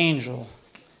is the angel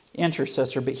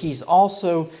intercessor, but he's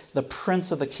also the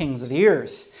prince of the kings of the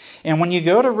earth. And when you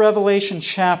go to Revelation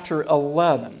chapter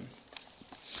 11,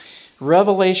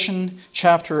 Revelation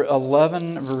chapter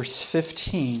 11, verse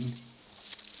 15,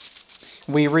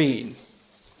 we read,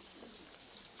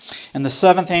 "And the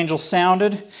 7th angel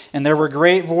sounded, and there were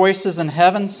great voices in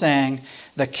heaven saying,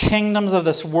 the kingdoms of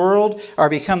this world are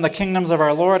become the kingdoms of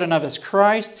our Lord and of his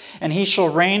Christ, and he shall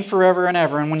reign forever and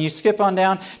ever." And when you skip on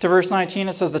down to verse 19,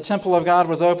 it says, "The temple of God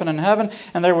was open in heaven,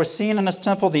 and there was seen in his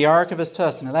temple the ark of his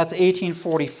testament." That's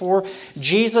 1844.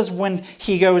 Jesus, when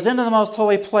he goes into the most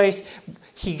holy place,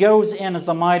 He goes in as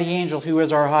the mighty angel who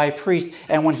is our high priest.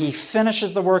 And when he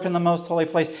finishes the work in the most holy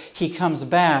place, he comes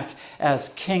back as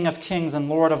King of kings and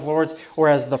Lord of lords, or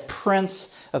as the Prince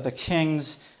of the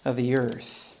kings of the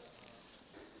earth.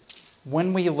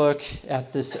 When we look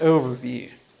at this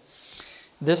overview,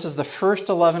 this is the first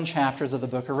 11 chapters of the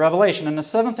book of Revelation. In the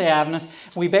Seventh-day Adventists,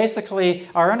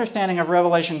 our understanding of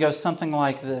Revelation goes something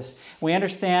like this. We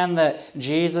understand that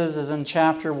Jesus is in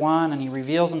chapter 1 and he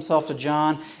reveals himself to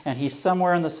John, and he's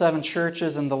somewhere in the seven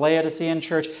churches, and the Laodicean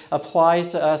church applies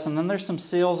to us. And then there's some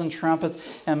seals and trumpets,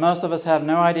 and most of us have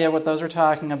no idea what those are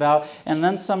talking about. And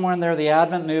then somewhere in there, the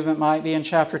Advent movement might be in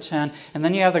chapter 10. And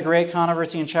then you have the great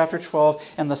controversy in chapter 12,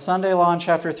 and the Sunday law in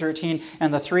chapter 13,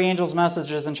 and the three angels'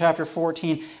 messages in chapter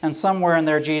 14. And somewhere in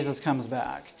there, Jesus comes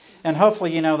back. And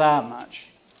hopefully you know that much.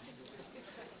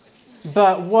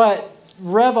 But what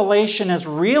Revelation is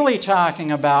really talking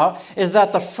about is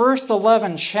that the first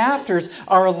 11 chapters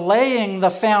are laying the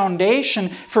foundation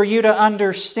for you to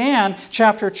understand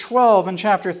chapter 12 and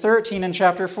chapter 13 and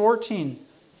chapter 14.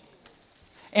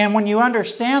 And when you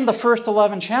understand the first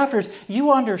 11 chapters,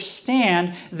 you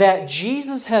understand that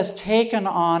Jesus has taken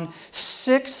on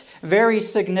 6 very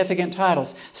significant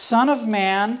titles: Son of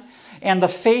Man and the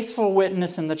faithful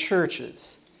witness in the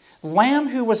churches, Lamb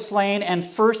who was slain and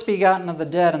first begotten of the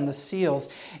dead and the seals,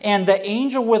 and the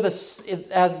angel with us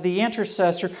as the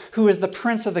intercessor who is the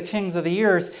prince of the kings of the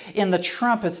earth in the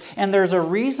trumpets. And there's a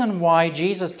reason why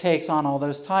Jesus takes on all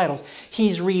those titles.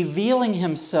 He's revealing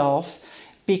himself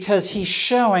because he's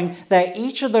showing that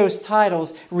each of those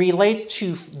titles relates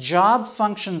to job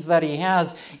functions that he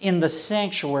has in the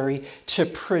sanctuary to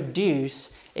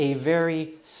produce a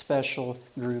very special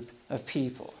group of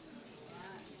people.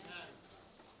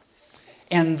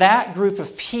 And that group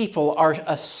of people are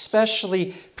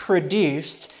especially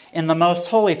produced in the most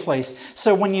holy place.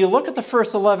 So when you look at the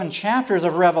first 11 chapters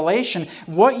of Revelation,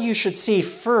 what you should see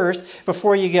first,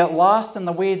 before you get lost in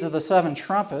the weeds of the 7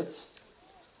 trumpets,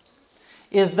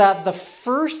 is that the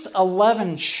first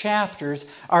 11 chapters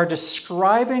are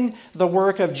describing the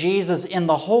work of Jesus in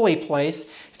the holy place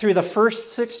through the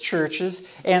first 6 churches,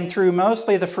 and through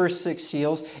mostly the first 6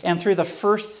 seals, and through the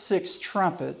first 6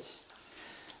 trumpets.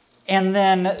 And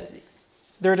then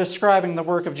they're describing the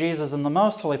work of Jesus in the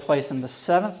most holy place in the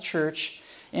 7th church,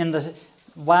 in the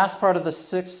last part of the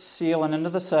 6th seal and into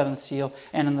the 7th seal,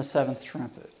 and in the 7th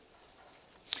trumpet.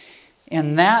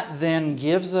 And that then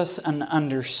gives us an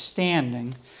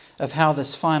understanding of how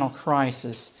this final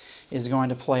crisis is going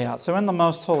to play out. So in the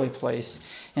most holy place,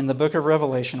 in the book of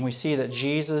Revelation, we see that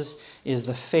Jesus is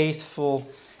the faithful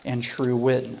and true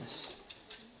witness.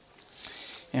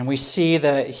 And we see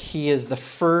that he is the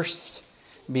first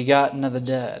begotten of the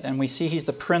dead. And we see he's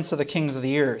the prince of the kings of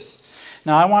the earth.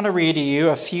 Now I want to read to you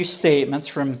a few statements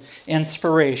from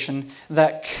inspiration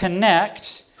that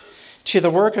connect to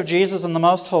the work of Jesus in the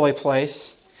most holy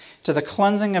place, to the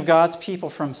cleansing of God's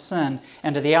people from sin,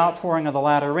 and to the outpouring of the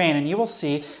latter rain. And you will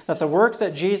see that the work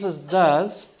that Jesus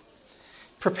does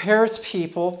prepares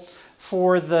people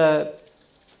for the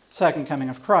second coming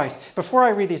of Christ. Before I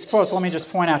read these quotes, let me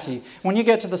just point out to you, when you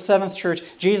get to the 7th church,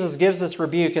 Jesus gives this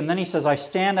rebuke, and then he says, I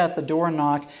stand at the door and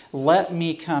knock, let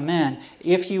me come in.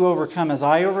 If you overcome as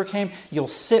I overcame, you'll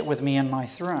sit with me in my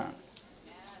throne.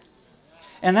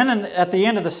 And then at the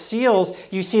end of the seals,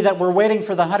 you see that we're waiting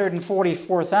for the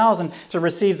 144,000 to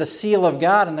receive the seal of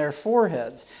God in their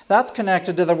foreheads. That's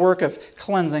connected to the work of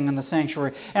cleansing in the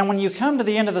sanctuary. And when you come to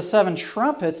the end of the 7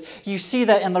 trumpets, you see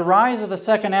that in the rise of the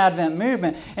Second Advent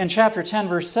movement, in chapter 10,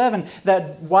 verse 7,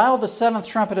 that while the 7th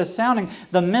trumpet is sounding,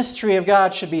 the mystery of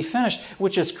God should be finished,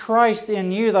 which is Christ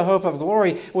in you, the hope of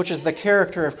glory, which is the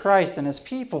character of Christ and his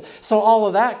people. So all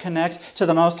of that connects to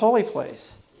the most holy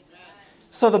place.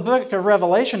 So the book of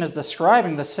Revelation is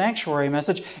describing the sanctuary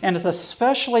message, and it's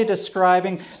especially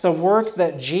describing the work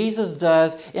that Jesus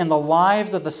does in the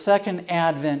lives of the Second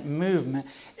Advent movement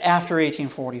after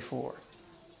 1844.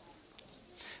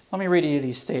 Let me read to you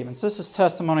these statements. This is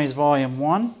Testimonies, Volume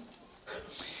 1,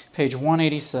 page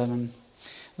 187.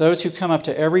 Those who come up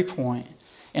to every point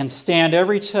and stand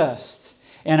every test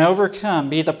and overcome,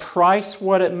 be the price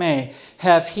what it may,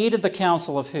 have heeded the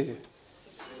counsel of who?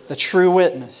 The true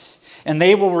witness. And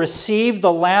they will receive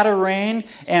the latter rain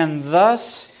and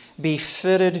thus be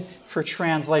fitted for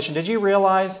translation. Did you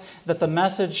realize that the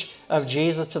message of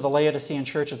Jesus to the Laodicean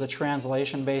church is a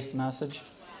translation-based message?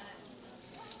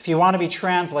 If you want to be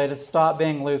translated, stop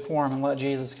being lukewarm and let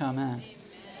Jesus come in.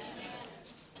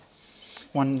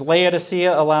 When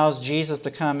Laodicea allows Jesus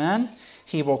to come in,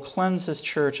 he will cleanse his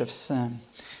church of sin.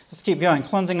 Let's keep going.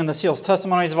 Cleansing and the seals.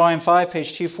 Testimonies, Volume 5,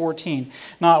 page 214.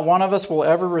 Not one of us will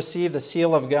ever receive the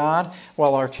seal of God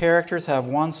while our characters have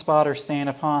one spot or stain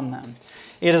upon them.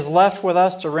 It is left with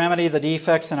us to remedy the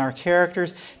defects in our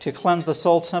characters, to cleanse the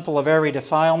soul temple of every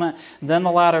defilement. Then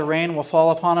the latter rain will fall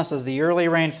upon us as the early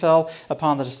rain fell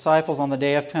upon the disciples on the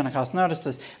day of Pentecost. Notice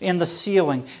this, in the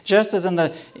sealing. Just as in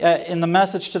the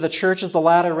message to the churches, the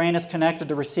latter rain is connected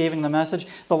to receiving the message,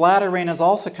 the latter rain is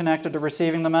also connected to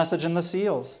receiving the message in the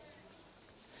seals.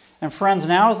 And friends,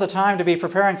 now is the time to be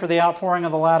preparing for the outpouring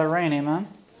of the latter rain. Amen?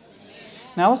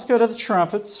 Now let's go to the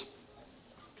trumpets.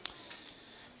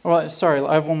 Well, sorry,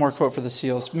 I have one more quote for the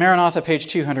seals. Maranatha, page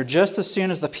 200. Just as soon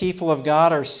as the people of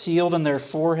God are sealed in their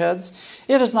foreheads,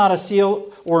 it is not a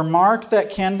seal or mark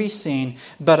that can be seen,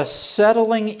 but a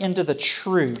settling into the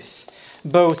truth,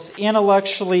 both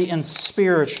intellectually and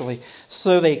spiritually,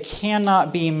 so they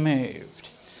cannot be moved.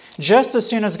 Just as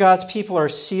soon as God's people are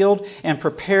sealed and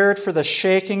prepared for the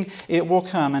shaking, it will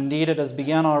come. Indeed, it has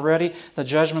begun already. The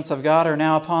judgments of God are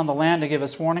now upon the land to give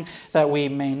us warning, that we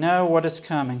may know what is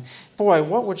coming. Boy,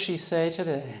 what would she say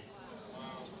today?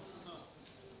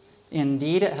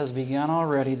 Indeed, it has begun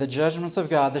already. The judgments of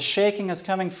God. The shaking is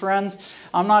coming, friends.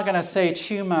 I'm not going to say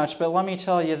too much, but let me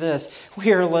tell you this.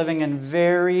 We are living in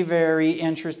very, very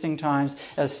interesting times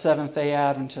as Seventh-day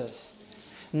Adventists.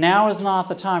 Now is not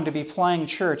the time to be playing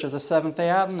church as a Seventh-day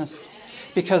Adventist,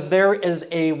 because there is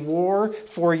a war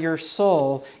for your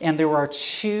soul, and there are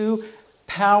two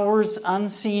powers,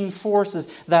 unseen forces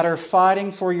that are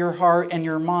fighting for your heart and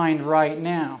your mind right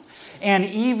now. And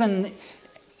even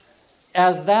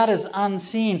as that is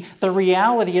unseen, the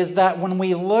reality is that when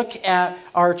we look at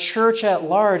our church at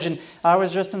large, and I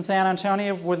was just in San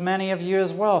Antonio with many of you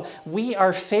as well, we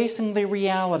are facing the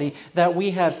reality that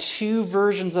we have two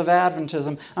versions of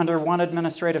Adventism under one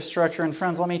administrative structure. And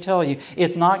friends, let me tell you,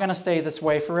 it's not going to stay this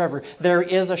way forever. There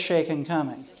is a shaking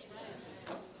coming.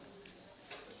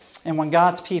 And when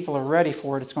God's people are ready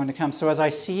for it, it's going to come. So as I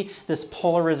see this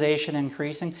polarization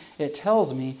increasing, it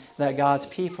tells me that God's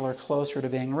people are closer to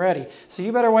being ready. So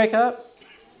you better wake up.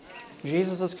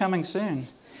 Jesus is coming soon.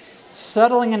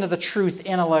 Settling into the truth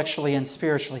intellectually and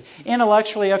spiritually.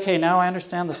 Intellectually, okay, now I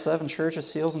understand the seven churches,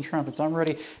 seals, and trumpets. I'm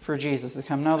ready for Jesus to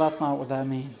come. No, that's not what that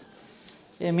means.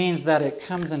 It means that it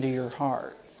comes into your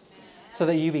heart so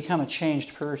that you become a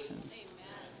changed person.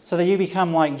 So that you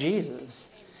become like Jesus.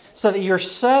 So that you're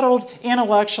settled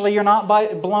intellectually. You're not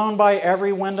blown by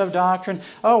every wind of doctrine.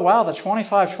 Oh, wow, the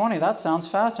 25-20, that sounds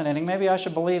fascinating. Maybe I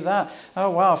should believe that. Oh,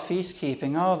 wow, feast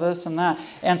keeping. Oh, this and that.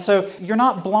 And so you're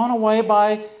not blown away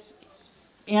by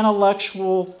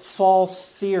intellectual false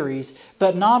theories.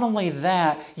 But not only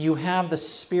that, you have the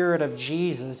Spirit of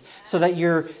Jesus so that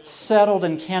you're settled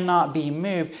and cannot be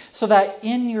moved. So that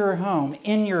in your home,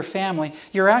 in your family,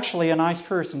 you're actually a nice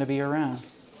person to be around.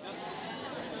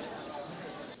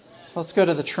 Let's go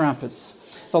to the trumpets.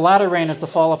 The latter rain is to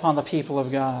fall upon the people of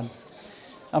God.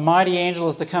 A mighty angel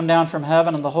is to come down from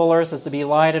heaven, and the whole earth is to be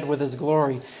lighted with his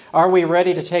glory. Are we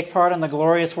ready to take part in the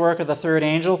glorious work of the third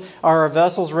angel? Are our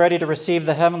vessels ready to receive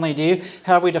the heavenly dew?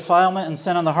 Have we defilement and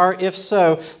sin in the heart? If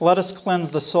so, let us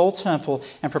cleanse the soul temple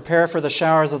and prepare for the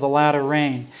showers of the latter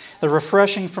rain. The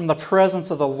refreshing from the presence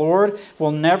of the Lord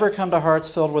will never come to hearts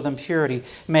filled with impurity.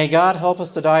 May God help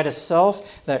us to die to self,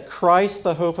 that Christ,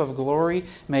 the hope of glory,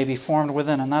 may be formed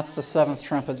within. And that's the seventh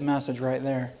trumpet message right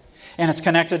there. And it's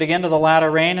connected again to the latter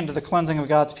rain and to the cleansing of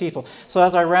God's people. So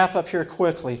as I wrap up here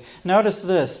quickly, notice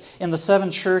this. In the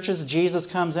seven churches, Jesus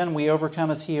comes in, we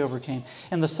overcome as he overcame.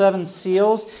 In the seven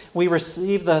seals, we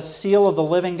receive the seal of the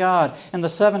living God. In the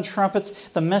seven trumpets,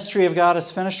 the mystery of God is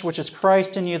finished, which is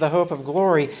Christ in you, the hope of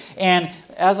glory. And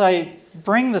as I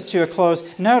bring this to a close,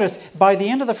 notice by the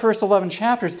end of the first 11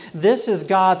 chapters, this is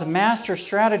God's master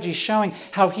strategy showing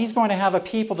how he's going to have a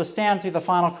people to stand through the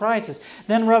final crisis.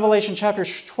 Then Revelation chapter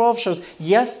 12 shows,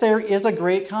 yes, there is a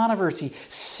great controversy.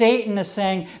 Satan is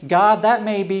saying, God, that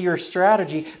may be your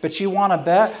strategy, but you want to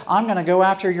bet? I'm going to go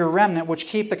after your remnant, which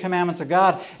keep the commandments of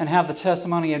God and have the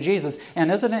testimony of Jesus.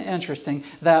 And isn't it interesting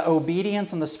that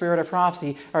obedience and the spirit of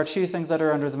prophecy are two things that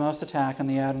are under the most attack in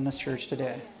the Adventist church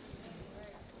today?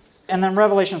 And then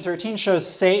Revelation 13 shows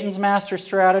Satan's master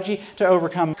strategy to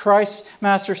overcome Christ's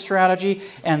master strategy.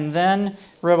 And then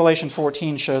Revelation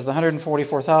 14 shows the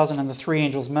 144,000 and the three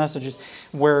angels' messages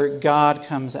where God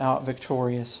comes out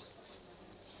victorious.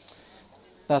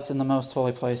 That's in the most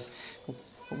holy place.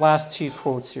 Last two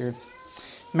quotes here.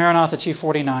 Maranatha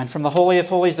 2:49. From the Holy of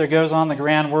Holies there goes on the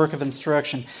grand work of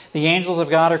instruction. The angels of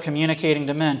God are communicating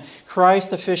to men.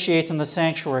 Christ officiates in the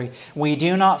sanctuary. We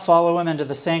do not follow him into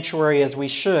the sanctuary as we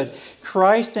should.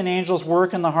 Christ and angels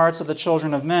work in the hearts of the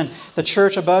children of men. The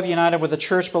church above, united with the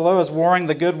church below, is warring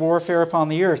the good warfare upon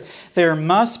the earth. There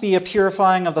must be a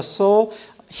purifying of the soul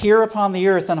here upon the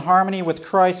earth in harmony with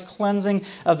Christ's cleansing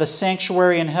of the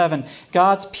sanctuary in heaven.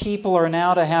 God's people are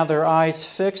now to have their eyes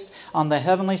fixed on the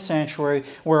heavenly sanctuary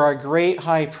where our great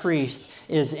high priest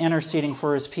is interceding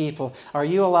for his people. Are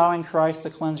you allowing Christ to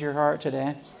cleanse your heart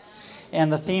today?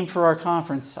 And the theme for our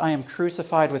conference, I am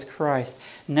crucified with Christ.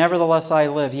 Nevertheless I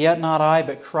live, yet not I,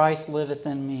 but Christ liveth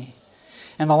in me.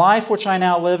 And the life which I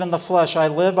now live in the flesh, I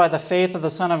live by the faith of the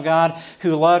Son of God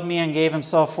who loved me and gave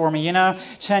himself for me.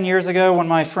 10 years ago when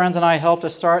my friends and I helped to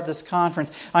start this conference,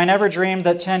 I never dreamed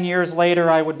that 10 years later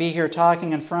I would be here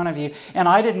talking in front of you. And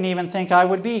I didn't even think I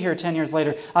would be here 10 years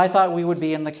later. I thought we would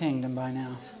be in the kingdom by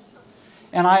now.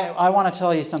 And I want to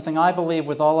tell you something. I believe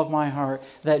with all of my heart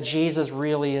that Jesus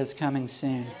really is coming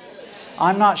soon.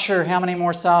 I'm not sure how many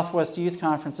more Southwest Youth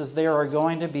Conferences there are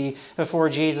going to be before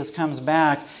Jesus comes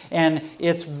back. And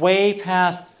it's way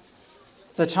past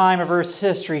the time of Earth's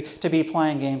history to be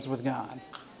playing games with God.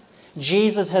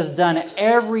 Jesus has done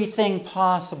everything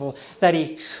possible that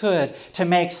he could to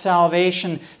make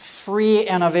salvation free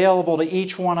and available to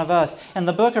each one of us. And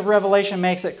the book of Revelation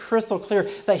makes it crystal clear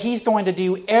that he's going to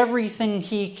do everything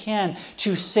he can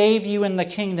to save you in the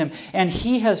kingdom. And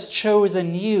he has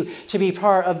chosen you to be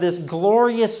part of this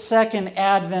glorious second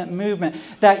Advent movement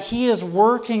that he is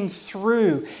working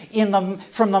through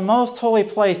from the most holy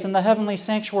place in the heavenly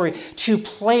sanctuary to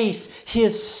place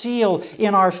his seal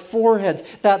in our foreheads,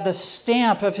 that the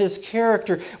stamp of his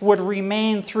character would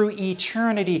remain through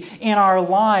eternity in our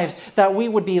lives, that we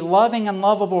would be loving and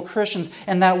lovable Christians,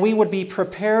 and that we would be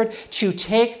prepared to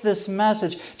take this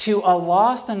message to a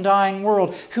lost and dying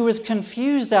world who is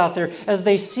confused out there as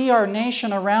they see our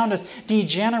nation around us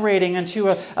degenerating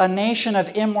into a nation of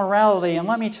immorality. And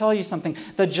let me tell you something,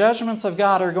 the judgments of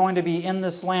God are going to be in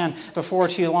this land before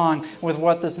too long with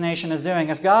what this nation is doing.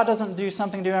 If God doesn't do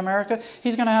something to America,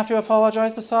 he's going to have to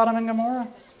apologize to Sodom and Gomorrah.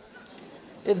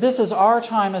 This is our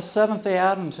time as Seventh-day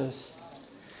Adventists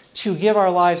to give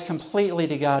our lives completely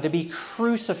to God, to be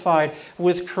crucified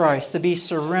with Christ, to be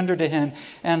surrendered to him.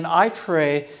 And I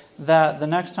pray that the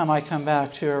next time I come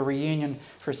back to a reunion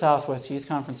for Southwest Youth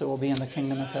Conference, it will be in the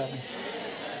kingdom of heaven.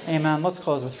 Amen. Let's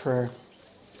close with prayer.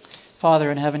 Father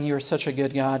in heaven, you are such a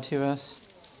good God to us.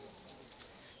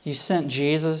 You sent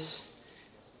Jesus,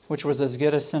 which was as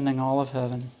good as sending all of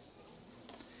heaven.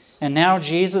 And now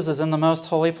Jesus is in the most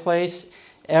holy place,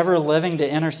 ever living to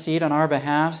intercede on our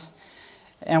behalf.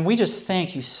 And we just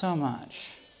thank you so much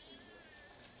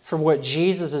for what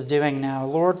Jesus is doing now.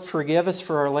 Lord, forgive us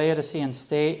for our Laodicean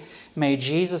state. May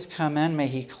Jesus come in. May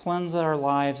he cleanse our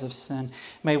lives of sin.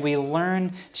 May we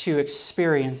learn to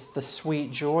experience the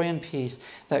sweet joy and peace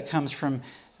that comes from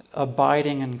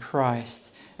abiding in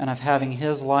Christ and of having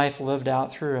his life lived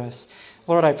out through us.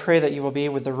 Lord, I pray that you will be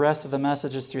with the rest of the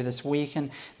messages through this week,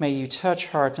 and may you touch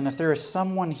hearts. And if there is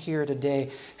someone here today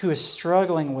who is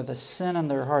struggling with a sin in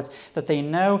their hearts that they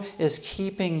know is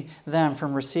keeping them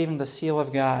from receiving the seal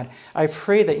of God, I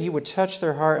pray that you would touch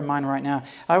their heart and mind right now.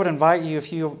 I would invite you,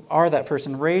 if you are that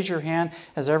person, raise your hand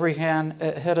as every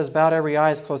head is bowed, every eye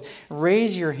is closed.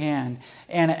 Raise your hand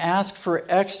and ask for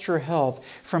extra help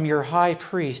from your high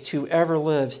priest who ever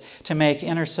lives to make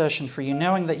intercession for you,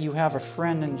 knowing that you have a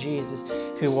friend in Jesus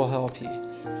who will help you.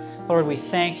 Lord, we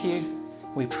thank you.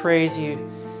 We praise you.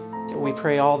 We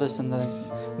pray all this in the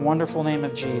wonderful name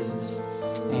of Jesus.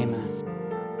 Amen.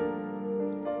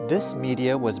 This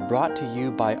media was brought to you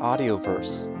by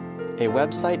Audioverse, a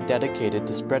website dedicated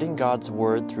to spreading God's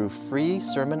Word through free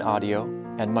sermon audio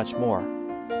and much more.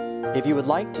 If you would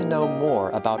like to know more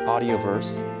about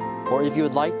Audioverse, or if you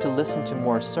would like to listen to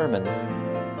more sermons,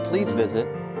 please visit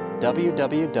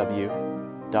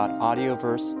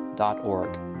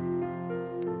www.audioverse.org.